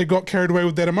 They got carried away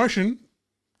with that emotion.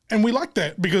 And we like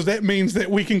that because that means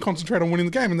that we can concentrate on winning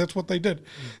the game, and that's what they did.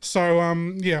 So,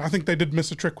 I think they did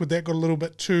miss a trick with that, got a little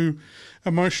bit too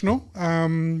emotional.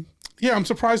 I'm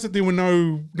surprised that there were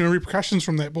no repercussions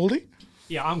from that, Baldy.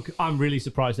 Yeah, I'm really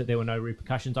surprised that there were no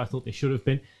repercussions. I thought there should have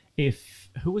been.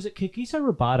 Who was it? Kagiso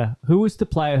Rabada, who was the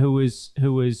player who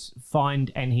was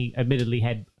fined, and he admittedly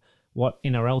had what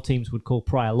NRL teams would call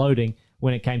prior loading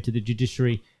when it came to the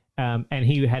judiciary. And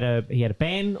he had a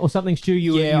ban or something. Stu,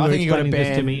 I think he got a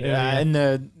ban to me in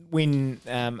the win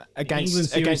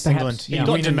against England. He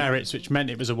got demerits, which meant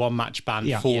it was a one-match ban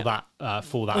for that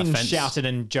offence. Shouted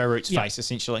in Joe Root's face,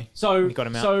 essentially. So he got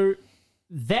him out. So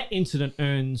that incident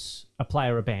earns a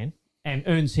player a ban and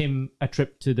earns him a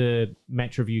trip to the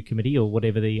match review committee or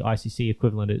whatever the ICC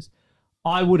equivalent is.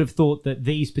 I would have thought that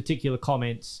these particular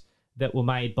comments that were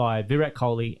made by Virat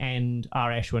Kohli and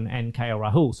R. Ashwin and KL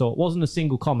Rahul. So it wasn't a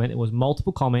single comment. It was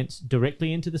multiple comments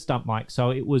directly into the stump mic.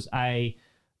 So it was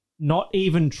not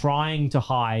even trying to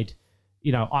hide,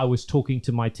 I was talking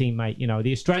to my teammate.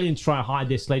 The Australians try to hide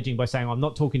their sledging by saying, I'm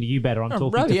not talking to you better, I'm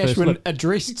talking Ravi to First Ashwin Look.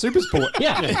 addressed Supersport.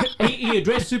 Yeah, he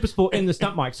addressed Supersport in the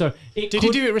stump mic. So Did he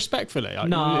do it respectfully?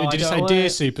 No, Did he I say don't- Dear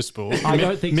Supersport? I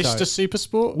don't think so. Mr.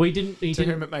 Supersport? we didn't. He To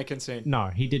didn't. whom it may concern. No,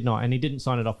 he did not, and he didn't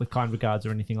sign it off with kind regards or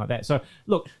anything like that. So,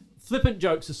 look, flippant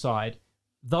jokes aside,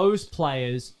 those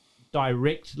players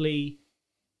directly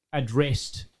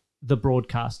addressed the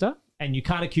broadcaster, and you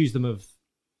can't accuse them of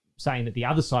saying that the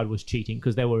other side was cheating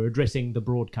because they were addressing the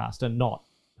broadcaster, not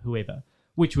whoever,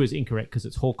 which was incorrect because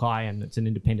it's Hawkeye and it's an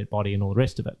independent body and all the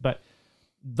rest of it. But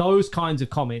those kinds of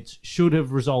comments should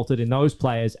have resulted in those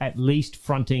players at least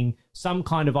fronting some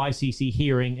kind of ICC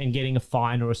hearing and getting a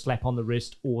fine or a slap on the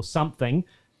wrist or something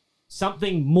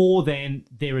more than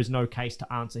there is no case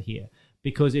to answer here.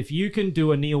 Because if you can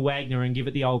do a Neil Wagner and give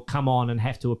it the old come on and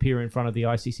have to appear in front of the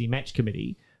ICC match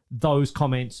committee, those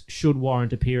comments should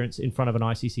warrant appearance in front of an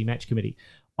ICC match committee.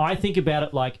 I think about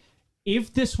it like,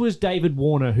 if this was David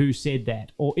Warner who said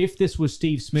that, or if this was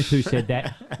Steve Smith who said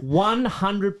that,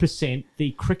 100%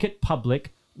 the cricket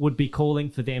public would be calling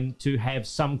for them to have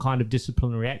some kind of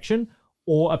disciplinary action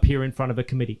or appear in front of a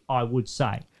committee, I would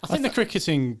say. I think the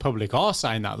cricketing public are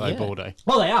saying that, though, Baldy.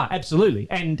 Well, they are, absolutely.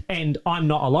 And I'm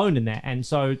not alone in that. And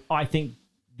so I think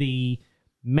the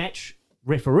match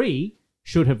referee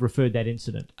should have referred that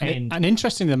incident. And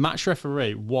interestingly, the match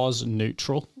referee was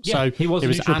neutral. Yeah, so he was it a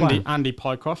was neutral player. Andy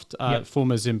Pycroft, Yep.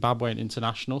 former Zimbabwean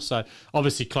international. So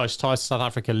obviously close ties to South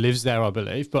Africa, lives there, I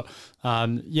believe. But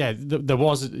there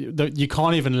was, you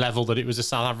can't even level that it was a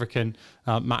South African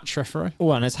match referee.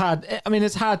 Well, and it's hard. I mean,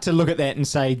 it's hard to look at that and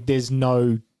say there's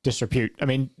no disrepute. I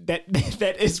mean, that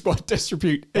is what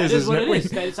disrepute is. That is what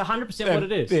isn't it is. It's 100% what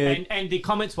it is. Yeah. And the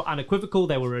comments were unequivocal.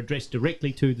 They were addressed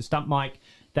directly to the stump mic.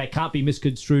 They can't be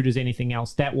misconstrued as anything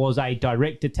else. That was a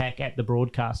direct attack at the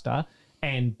broadcaster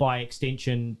and, by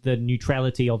extension, the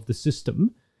neutrality of the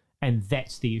system. And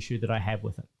that's the issue that I have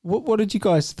with it. What did you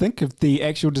guys think of the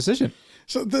actual decision?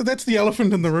 So that's the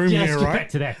elephant in the room Yeah, here, let's get right? back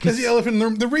to that, 'cause- That's the elephant in the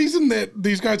room. The reason that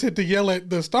these guys had to yell at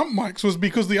the stump mics was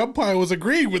because the umpire was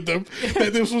agreeing with them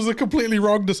that this was a completely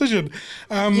wrong decision.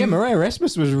 Yeah, Maria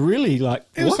Erasmus was really like,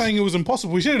 He was what? saying it was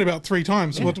impossible. We said it about 3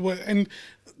 times. And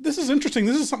this is interesting.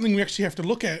 This is something we actually have to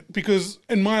look at because,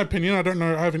 in my opinion, I don't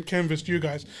know, I haven't canvassed you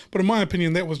guys, but in my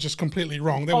opinion, that was just completely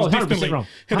wrong. That was 100% definitely wrong.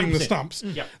 hitting the 100%. stumps.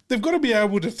 Yep. They've got to be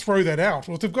able to throw that out,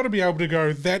 or they've got to be able to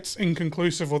go, that's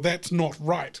inconclusive or that's not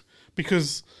right,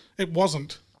 because it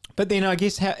wasn't. But then I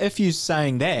guess if you're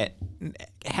saying that,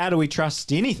 how do we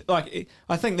trust anything? Like,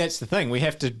 I think that's the thing. We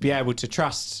have to be able to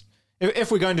trust. If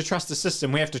we're going to trust the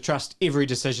system, we have to trust every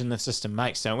decision the system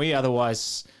makes, don't we?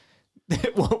 Otherwise,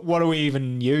 what are we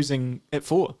even using it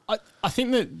for? I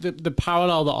think that the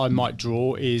parallel that I might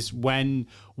draw is when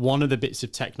one of the bits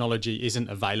of technology isn't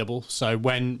available. So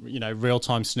when,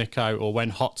 real-time Snicko or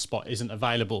when Hotspot isn't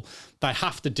available, they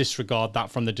have to disregard that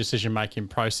from the decision-making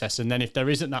process. And then if there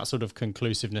isn't that sort of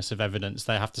conclusiveness of evidence,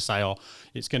 they have to say,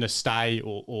 it's going to stay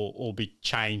or be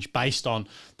changed based on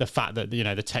the fact that,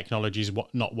 the technology is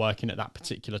not working at that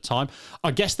particular time. I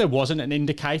guess there wasn't an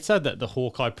indicator that the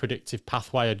Hawkeye predictive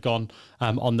pathway had gone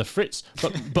on the fritz,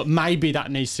 but maybe that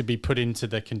needs to be put into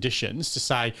the conditions to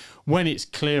say when it's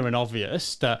clear and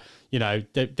obvious that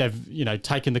they've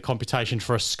taken the computation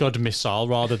for a Scud missile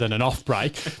rather than an off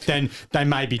break, then they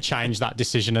maybe change that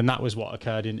decision, and that was what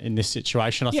occurred in this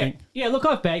situation. I think. Yeah, look,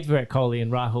 I've bagged Virat Kohli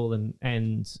and Rahul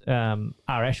and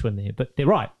R. Ashwin there, but they're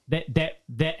right. That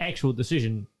actual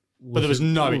decision But there was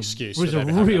no excuse was for a them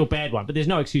to have real bad one. But there's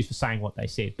no excuse for saying what they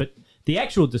said. But the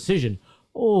actual decision,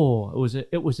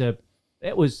 it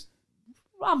was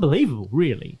unbelievable,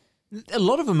 really. A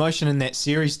lot of emotion in that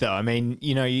series, though. I mean,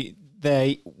 you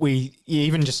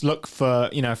even just look for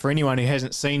anyone who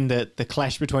hasn't seen the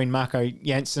clash between Marco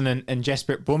Jansen and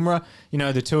Jasprit Bumrah.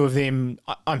 The two of them.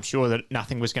 I'm sure that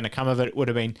nothing was going to come of it. It would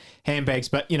have been handbags,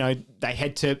 but they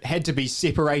had to be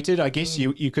separated. I guess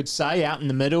you could say out in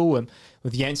the middle, and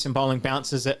with Jansen bowling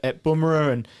bounces at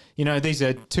Bumrah, and these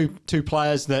are two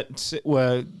players that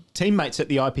were teammates at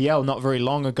the IPL not very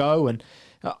long ago, and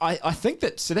I think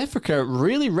that South Africa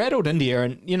really rattled India,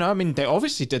 and they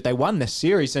obviously did. They won this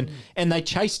series, and they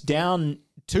chased down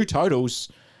 2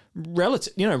 totals,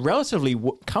 relatively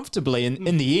comfortably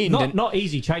in the end. Not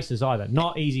easy chases either.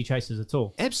 Not easy chases at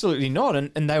all. Absolutely not,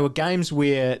 and they were games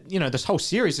where this whole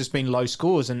series has been low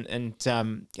scores, and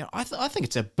I think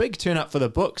it's a big turn up for the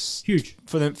books, Huge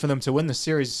for them to win the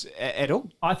series at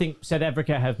all. I think South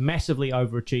Africa have massively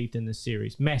overachieved in this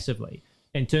series, massively.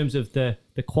 in terms of the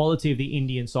quality of the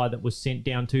Indian side that was sent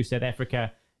down to South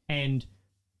Africa and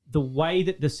the way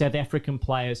that the South African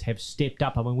players have stepped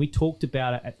up. I mean, we talked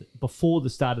about it before the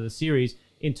start of the series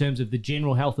in terms of the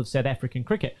general health of South African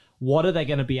cricket. What are they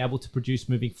going to be able to produce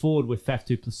moving forward with Faf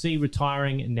du Plessis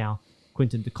retiring and now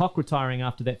Quinton de Kock retiring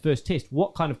after that first test?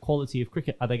 What kind of quality of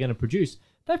cricket are they going to produce?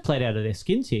 They've played out of their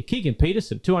skins here. Keegan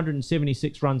Peterson,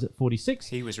 276 runs at 46.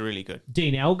 He was really good.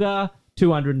 Dean Elgar,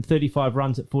 235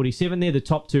 runs at 47. They're the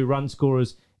top 2 run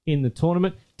scorers in the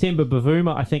tournament. Temba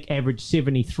Bavuma, I think, averaged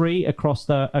 73 across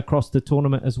the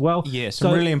tournament as well. Yeah,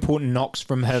 some really important knocks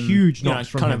from him. Huge knocks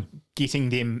from kind him. of getting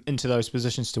them into those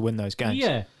positions to win those games.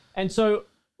 Yeah, and so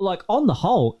like on the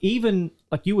whole, even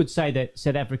like you would say that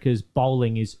South Africa's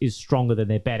bowling is stronger than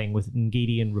their batting with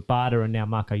Ngidi and Rabada and now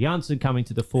Marco Jansen coming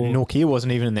to the fore. Nortje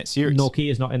wasn't even in that series. Nortje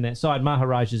is not in that side.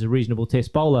 Maharaj is a reasonable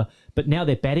test bowler, but now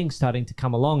their batting's starting to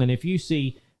come along. And if you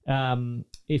see Aiden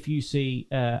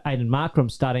Markram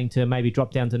starting to maybe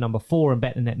drop down to number 4 and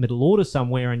bat in that middle order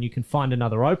somewhere, and you can find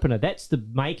another opener, that's the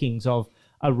makings of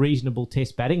a reasonable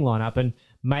test batting lineup. And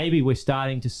maybe we're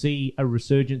starting to see a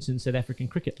resurgence in South African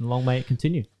cricket, and long may it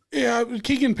continue. Yeah,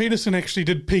 Keegan Peterson actually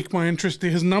did pique my interest there.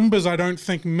 His numbers, I don't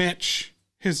think, match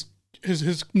his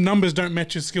numbers don't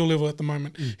match his skill level at the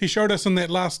moment. He showed us in that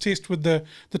last test with the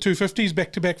 250s,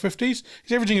 back-to-back 50s.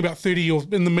 He's averaging about 30 or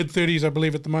in the mid-30s, I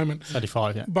believe, at the moment.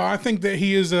 35, yeah. But I think that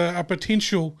he is a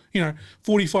potential,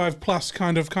 45-plus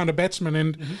kind of batsman,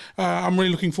 and I'm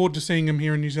really looking forward to seeing him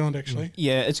here in New Zealand, actually.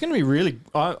 Yeah, it's going to be really...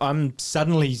 I'm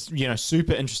suddenly,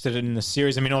 super interested in this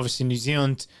series. I mean, obviously New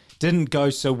Zealand didn't go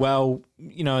so well,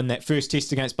 in that first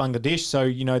test against Bangladesh,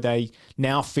 so, they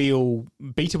now feel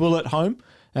beatable at home.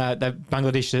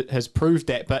 Bangladesh has proved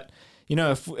that, but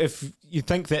if you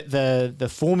think that the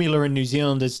formula in New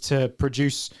Zealand is to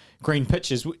produce green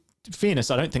pitches,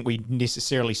 fairness, I don't think we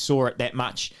necessarily saw it that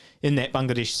much in that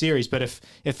Bangladesh series. But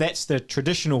if that's the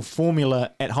traditional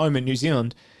formula at home in New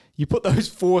Zealand, you put those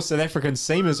 4 South African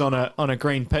seamers on a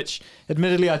green pitch.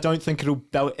 Admittedly, I don't think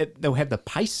they'll have the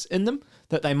pace in them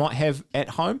that they might have at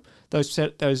home, those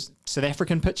South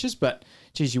African pitches, but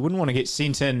geez, you wouldn't want to get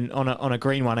sent in on a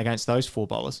green one against those 4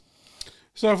 bowlers.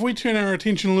 So if we turn our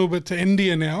attention a little bit to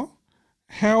India now,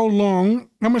 how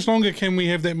much longer can we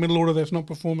have that middle order that's not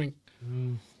performing?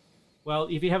 Well,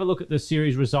 if you have a look at the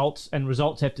series results, and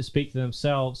results have to speak for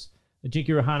themselves,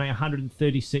 Ajinkya Rahane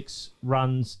 136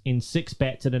 runs in 6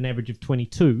 bats at an average of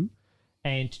 22,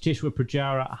 and Cheteshwar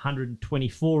Pujara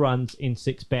 124 runs in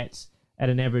 6 bats at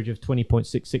an average of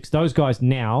 20.66. Those guys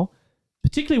now,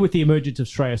 particularly with the emergence of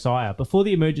Shreyas Iyer. Before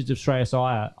the emergence of Shreyas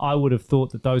Iyer, I would have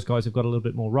thought that those guys have got a little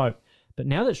bit more rope. But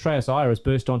now that Shreyas Iyer has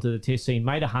burst onto the test scene,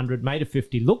 made 100, made a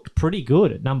 50, looked pretty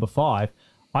good at number 5,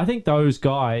 I think those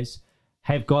guys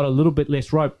have got a little bit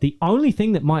less rope. The only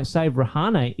thing that might save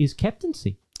Rahane is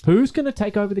captaincy. Who's going to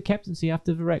take over the captaincy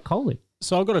after Virat Kohli?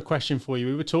 So I've got a question for you.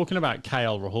 We were talking about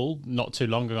KL Rahul not too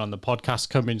long ago on the podcast.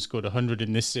 Cummins scored 100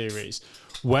 in this series.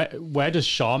 Where does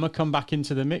Sharma come back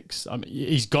into the mix? I mean,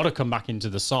 he's got to come back into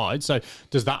the side. So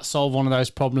does that solve one of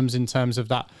those problems in terms of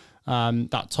that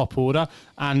top order?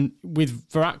 And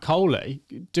with Virat Kohli,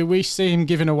 do we see him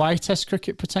giving away Test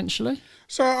cricket potentially?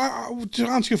 So to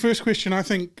answer your first question, I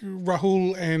think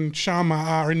Rahul and Sharma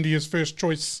are India's first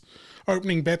choice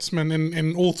opening batsman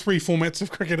in all 3 formats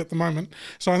of cricket at the moment.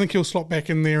 So I think he'll slot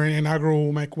back in there and Agarwal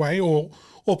will make way or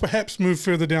perhaps move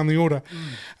further down the order.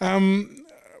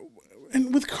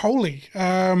 And with Kohli,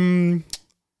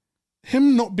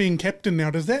 him not being captain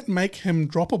now, does that make him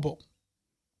droppable?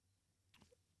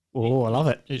 Oh, I love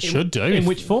it. It should do. In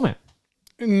which format?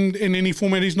 In any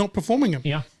format he's not performing in.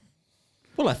 Yeah.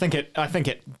 Well, I think it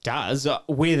does.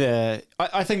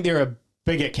 I think there are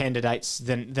bigger candidates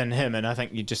than him, and I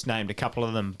think you just named a couple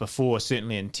of them before,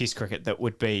 certainly in Test cricket, that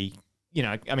would be,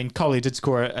 I mean, Kohli did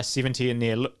score a 70 in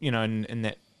there, in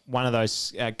that one of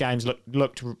those games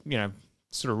looked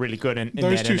sort of really good in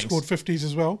those that two innings. scored 50s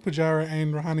as well, Pujara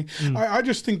and Rahane. I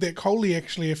just think that Kohli,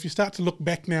 actually, if you start to look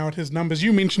back now at his numbers,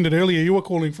 you mentioned it earlier, you were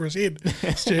calling for his head,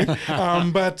 Stu.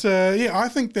 I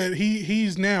think that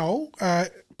he's now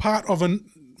part of a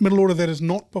middle order that is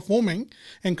not performing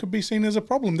and could be seen as a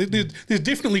problem. There's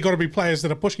definitely got to be players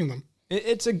that are pushing them.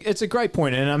 It's a great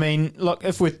point, and I mean, look,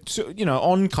 if we're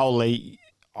on Kohli,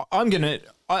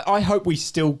 I hope we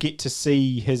still get to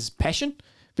see his passion,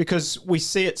 because we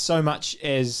see it so much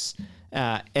as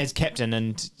captain,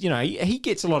 and he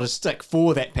gets a lot of stick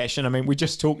for that passion. I mean, we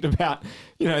just talked about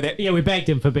that. Yeah, we bagged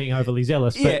him for being overly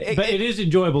zealous, but it is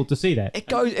enjoyable to see that.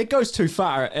 It goes too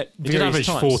far at He did various average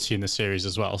times. 40 in the series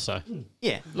as well. So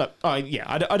Yeah, look, I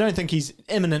don't think he's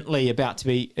imminently about to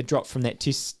be a drop from that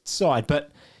Test side,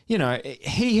 but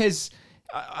he has.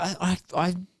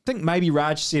 I think maybe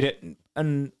Raj said it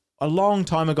a long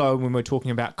time ago when we were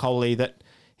talking about Kohli, that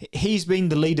he's been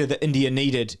the leader that India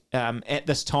needed at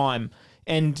this time,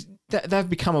 and they've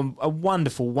become a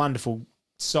wonderful, wonderful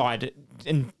side,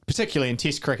 particularly in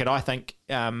Test cricket, I think,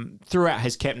 throughout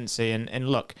his captaincy. And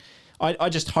look, I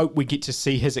just hope we get to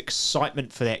see his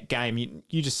excitement for that game.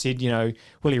 You just said,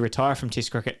 will he retire from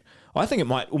Test cricket? I think it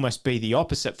might almost be the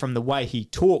opposite from the way he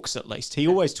talks, at least. He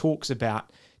always talks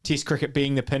about Test cricket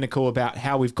being the pinnacle, about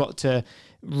how we've got to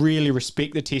really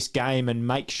respect the Test game and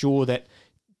make sure that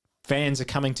fans are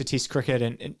coming to Test cricket.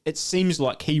 And it seems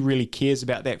like he really cares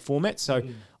about that format. So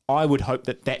I would hope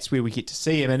that that's where we get to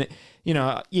see him. And,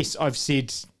 yes, I've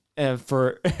said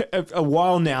for a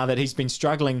while now that he's been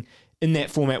struggling in that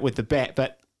format with the bat.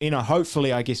 But,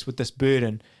 hopefully, I guess, with this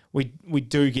burden, we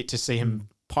do get to see him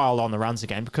pile on the runs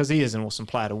again, because he is an awesome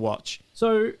player to watch.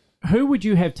 So who would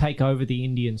you have take over the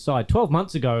Indian side? 12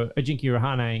 months ago, Ajinkya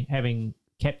Rahane, having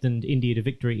captained India to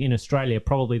victory in Australia,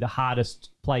 probably the hardest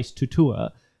place to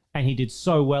tour, and he did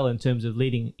so well in terms of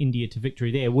leading India to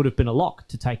victory there, would have been a lock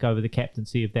to take over the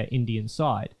captaincy of that Indian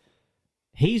side.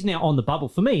 He's now on the bubble.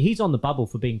 For me, he's on the bubble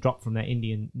for being dropped from that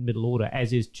Indian middle order,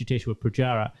 as is Cheteshwar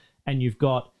Pujara. And you've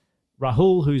got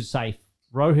Rahul, who's safe,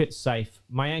 Rohit's safe,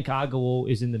 Mayank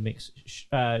Agarwal is in the mix,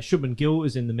 Shubman Gill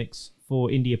is in the mix for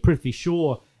India, Prithvi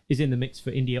Shaw is in the mix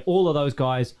for India. All of those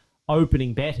guys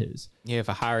opening batters. Yeah,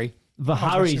 Vihari.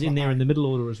 Vihari's in there in the middle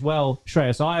order as well.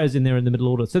 Shreyas Iyer's in there in the middle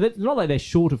order. So it's not like they're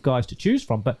short of guys to choose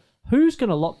from, but who's going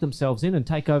to lock themselves in and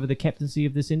take over the captaincy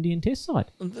of this Indian Test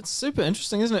side? That's super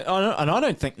interesting, isn't it? And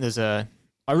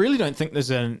I really don't think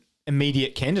there's an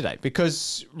immediate candidate,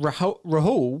 because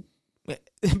Rahul,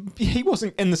 he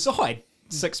wasn't in the side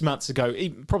 6 months ago,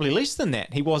 probably less than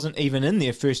that. He wasn't even in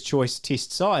their first choice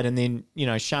Test side, and then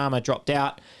Sharma dropped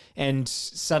out, and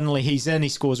suddenly he's in, he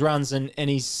scores runs, and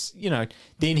he's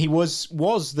then he was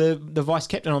the vice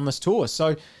captain on this tour.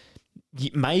 So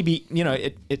maybe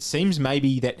it seems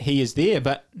maybe that he is there,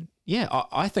 but yeah,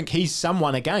 I think he's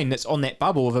someone again that's on that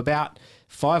bubble of about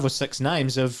 5 or 6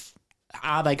 names of,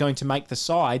 are they going to make the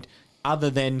side other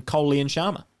than Kohli and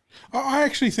Sharma? I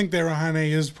actually think that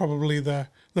Rahane is probably the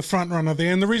front runner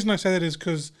there. And the reason I say that is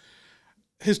because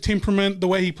his temperament, the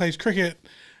way he plays cricket,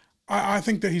 I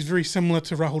think that he's very similar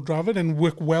to Rahul Dravid and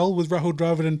work well with Rahul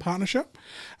Dravid in partnership.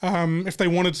 If they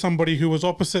wanted somebody who was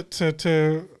opposite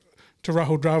to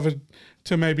Rahul Dravid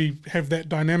to maybe have that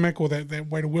dynamic or that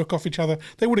way to work off each other,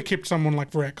 they would have kept someone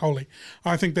like Virat Kohli.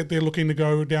 I think that they're looking to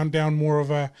go down more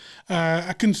of a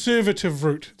conservative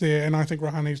route there, and I think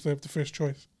Rahane's the first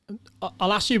choice.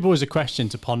 I'll ask you boys a question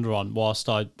to ponder on whilst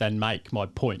I then make my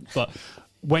point. But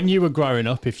when you were growing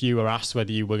up, if you were asked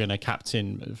whether you were going to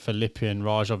captain for Lippy and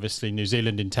Raj, obviously New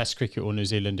Zealand in Test cricket or New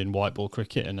Zealand in white ball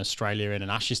cricket, and Australia in an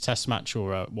Ashes Test match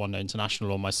or a one-day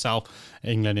international, or myself,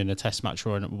 England in a Test match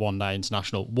or a one-day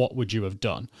international, what would you have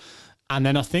done? And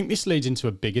then I think this leads into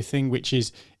a bigger thing, which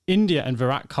is India and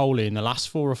Virat Kohli in the last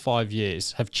 4 or 5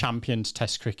 years have championed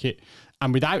Test cricket.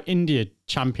 And without India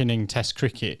championing Test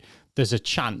cricket, there's a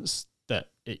chance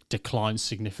that it declines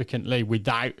significantly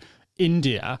without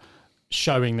India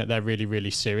showing that they're really, really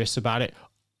serious about it.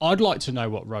 I'd like to know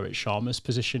what Rohit Sharma's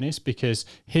position is, because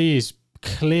he is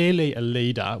clearly a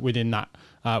leader within that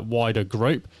wider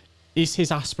group. Is his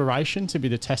aspiration to be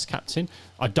the Test captain?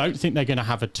 I don't think they're going to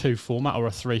have a 2 format or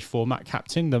a 3 format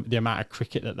captain, the amount of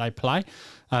cricket that they play.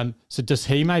 So does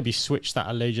he maybe switch that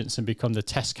allegiance and become the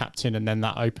Test captain, and then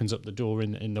that opens up the door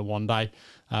in the one day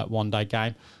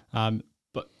game?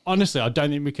 But honestly, I don't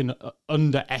think we can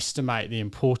underestimate the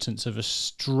importance of a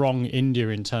strong India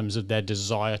in terms of their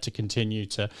desire to continue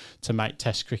to make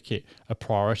Test cricket a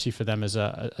priority for them as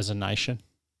a nation.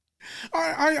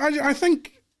 I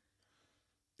think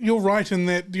you're right in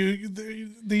that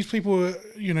these people are,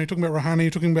 talking about Rahane, you're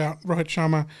talking about Rohit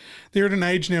Sharma, they're at an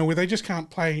age now where they just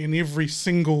can't play in every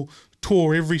single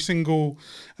tour, every single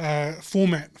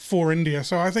format for India.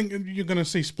 So I think you're going to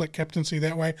see split captaincy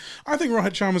that way. I think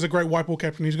Rohit Sharma's a great white ball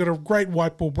captain. He's got a great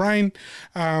white ball brain.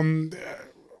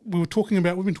 We've been talking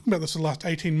about this the last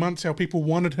 18 months, how people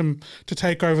wanted him to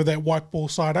take over that white ball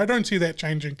side. I don't see that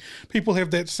changing. People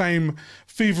have that same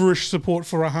feverish support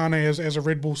for Rahane as a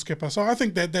red ball skipper. So I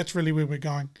think that's really where we're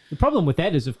going. The problem with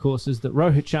that is, of course, is that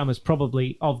Rohit Sharma's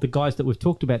probably, of the guys that we've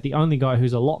talked about, the only guy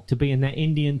who's a lock to be in that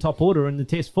Indian top order in the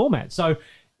Test format. So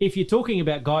if you're talking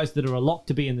about guys that are a lock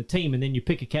to be in the team and then you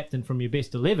pick a captain from your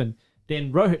best 11,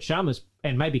 then Rohit Sharma's,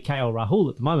 and maybe KL Rahul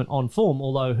at the moment, on form,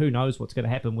 although who knows what's going to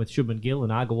happen with Shubman Gill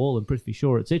and Agarwal and Prithvi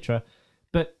Shaw, etc.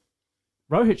 But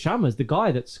Rohit Sharma's the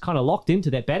guy that's kind of locked into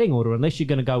that batting order, unless you're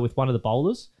going to go with one of the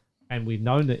bowlers. And we've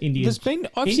known that India. I've India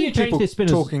seen changed people their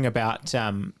spinners. talking about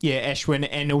Ashwin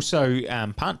and also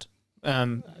Punt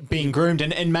being groomed,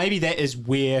 and maybe that is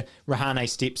where Rahane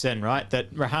steps in, right?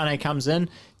 That Rahane comes in,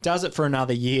 does it for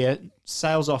another year,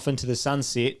 sails off into the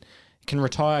sunset, can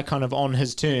retire kind of on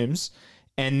his terms,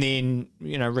 and then,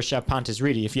 Rishabh Pant is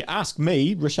ready. If you ask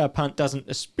me, Rishabh Pant doesn't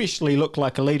especially look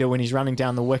like a leader when he's running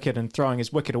down the wicket and throwing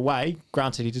his wicket away.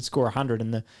 Granted, he did score 100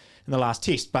 in the last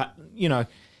test, but,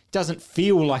 doesn't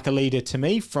feel like a leader to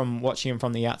me from watching him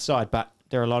from the outside. But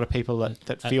there are a lot of people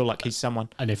that feel like he's someone.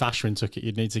 And if Ashwin took it,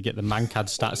 you'd need to get the Mankad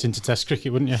stats into Test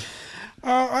cricket, wouldn't you?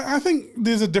 I think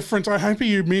there's a difference. I'm happy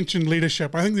you mentioned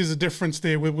leadership. I think there's a difference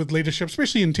there with leadership,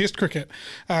 especially in Test cricket.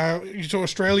 You saw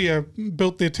Australia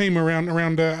built their team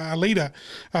around a leader.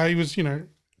 He was,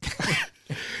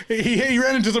 he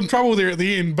ran into some trouble there at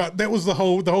the end, but that was the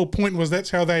whole point. Was that's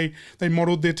how they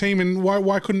modelled their team, and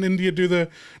why couldn't India do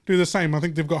the same? I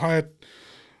think they've got higher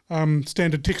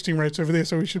standard texting rates over there,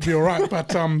 so we should be all right.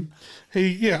 But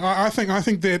I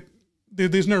think that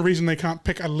there's no reason they can't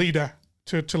pick a leader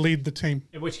to lead the team.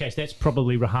 In which case, that's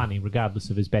probably Rahane, regardless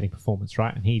of his batting performance,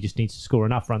 right? And he just needs to score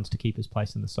enough runs to keep his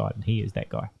place in the side, and he is that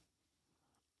guy.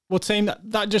 Well, team,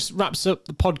 that just wraps up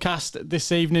the podcast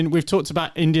this evening. We've talked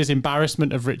about India's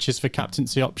embarrassment of riches for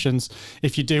captaincy options.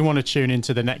 If you do want to tune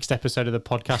into the next episode of the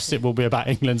podcast, it will be about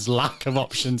England's lack of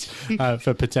options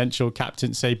for potential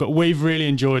captaincy. But we've really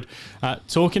enjoyed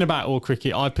talking about all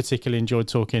cricket. I particularly enjoyed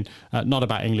talking not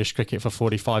about English cricket for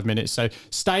 45 minutes. So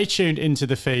stay tuned into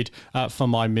the feed for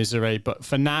my misery. But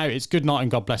for now, it's good night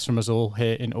and God bless from us all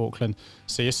here in Auckland.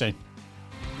 See you soon.